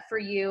best step for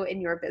you in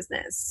your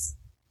business?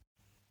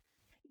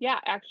 Yeah,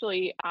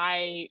 actually,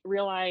 I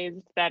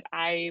realized that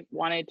I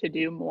wanted to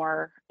do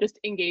more just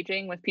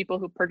engaging with people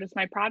who purchase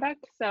my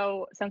product.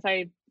 So since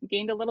I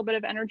gained a little bit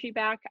of energy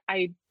back,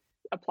 I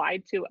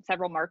applied to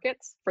several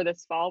markets for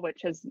this fall,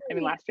 which has,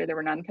 last year there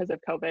were none because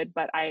of COVID,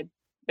 but I'd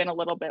been a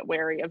little bit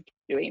wary of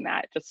doing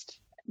that just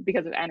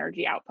because of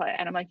energy output.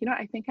 And I'm like,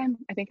 I think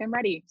I'm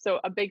ready. So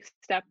a big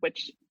step,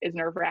 which is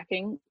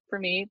nerve-wracking for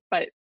me,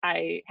 but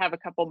I have a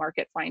couple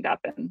markets lined up,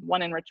 and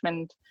one in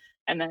Richmond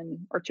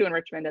or two in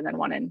Richmond and then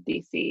one in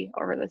DC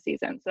over the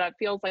season. So that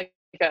feels like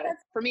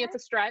for me, it's a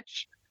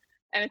stretch,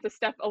 and it's a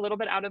step a little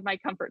bit out of my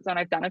comfort zone.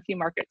 I've done a few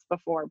markets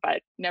before,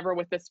 but never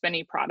with this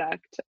many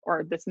product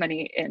or this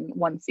many in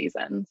one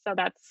season. So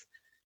that's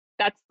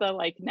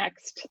the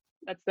next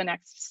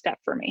step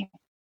for me.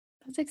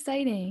 That's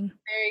exciting.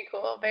 Very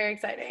cool. Very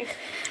exciting.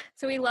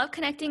 So we love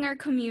connecting our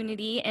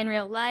community in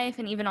real life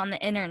and even on the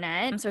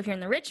internet. So if you're in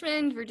the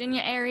Richmond,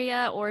 Virginia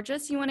area, or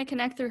just you want to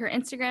connect through her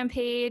Instagram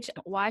page,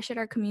 why should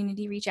our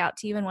community reach out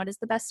to you, and what is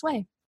the best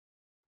way?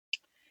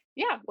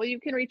 Yeah, well,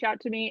 you can reach out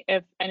to me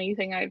if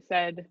anything I've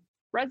said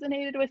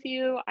resonated with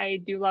you.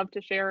 I do love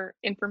to share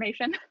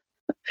information.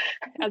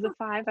 As a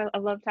 5, I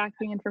love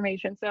talking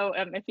information. So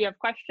if you have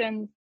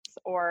questions,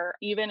 or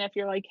even if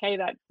you're like, hey,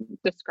 that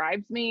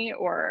describes me,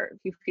 or if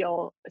you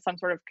feel some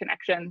sort of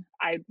connection,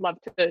 I'd love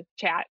to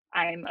chat.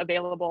 I'm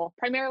available.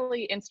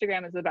 Primarily,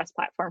 Instagram is the best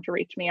platform to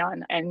reach me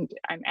on, and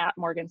I'm at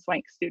Morgan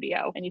Swank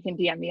Studio, and you can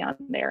DM me on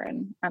there,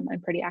 and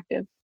I'm pretty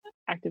active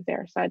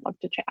there. So I'd love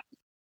to chat.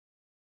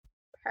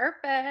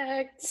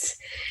 Perfect.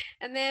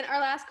 And then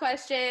our last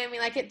question, we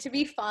like it to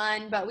be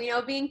fun, but we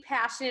know being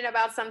passionate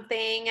about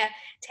something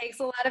takes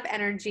a lot of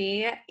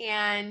energy,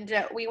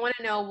 and we want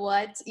to know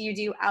what you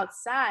do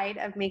outside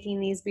of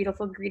making these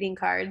beautiful greeting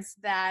cards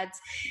that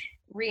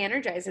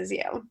re-energizes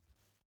you.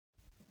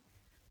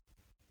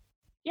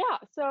 Yeah,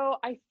 so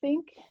I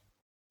think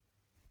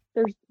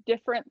there's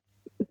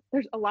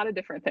a lot of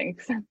different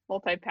things,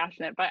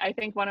 multi-passionate, but I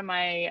think one of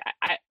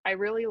I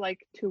really like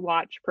to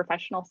watch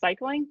professional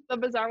cycling, the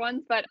bizarre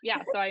ones, but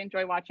yeah, so I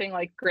enjoy watching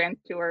like grand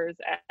tours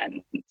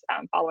and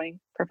following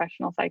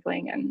professional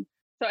cycling. And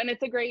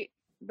it's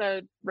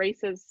the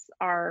races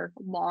are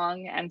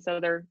long, and so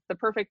they're the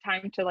perfect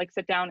time to like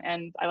sit down,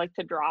 and I like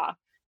to draw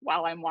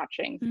while I'm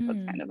watching. So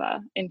it's kind of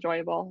a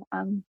enjoyable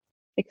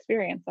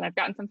experience. And I've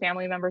gotten some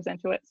family members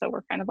into it, so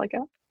we're kind of like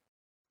a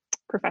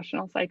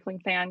professional cycling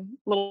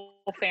little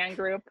fan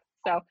group.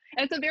 So,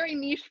 and it's a very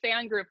niche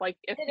fan group. Like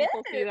if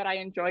people see that I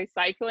enjoy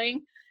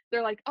cycling,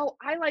 they're like, oh,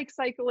 I like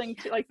cycling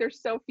too. Like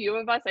there's so few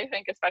of us, I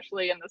think,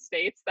 especially in the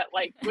States, that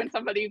like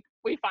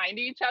we find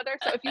each other.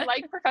 So if you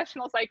like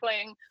professional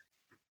cycling,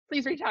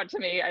 please reach out to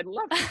me. I'd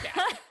love to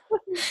chat.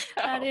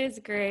 That is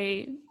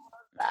great.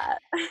 that.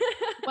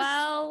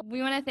 Well,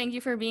 we want to thank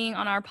you for being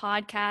on our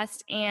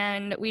podcast.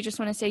 And we just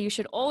want to say you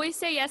should always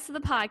say yes to the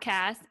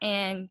podcast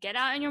and get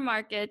out in your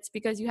markets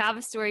because you have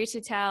a story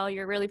to tell.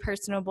 You're really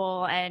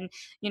personable and,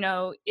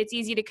 it's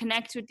easy to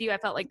connect with you. I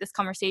felt like this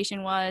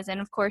conversation was.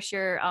 And of course,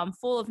 you're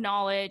full of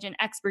knowledge and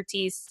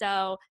expertise.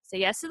 So say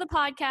yes to the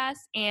podcast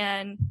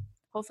and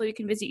hopefully we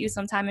can visit you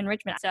sometime in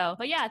Richmond.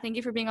 But yeah, thank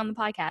you for being on the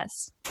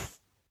podcast.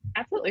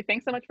 Absolutely.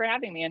 Thanks so much for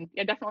having me. And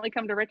definitely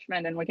come to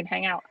Richmond and we can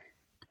hang out.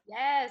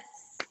 Yes.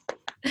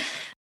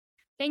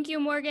 Thank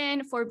you,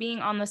 Morgan, for being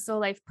on the Soul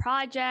Life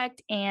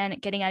Project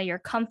and getting out of your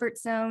comfort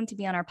zone to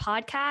be on our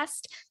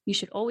podcast. You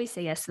should always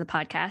say yes to the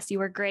podcast. You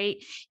were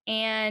great.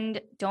 And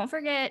don't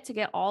forget to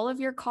get all of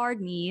your card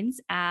needs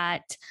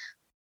at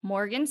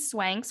Morgan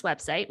Swank's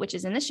website, which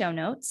is in the show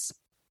notes.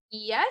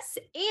 Yes.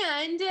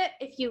 And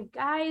if you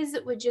guys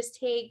would just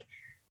take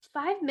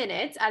 5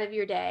 minutes out of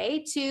your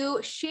day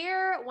to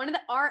share one of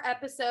our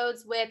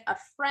episodes with a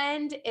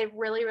friend, it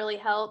really, really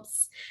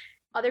helps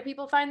other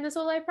people find the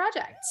Soul Life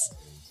Project.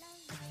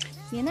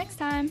 See you next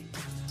time.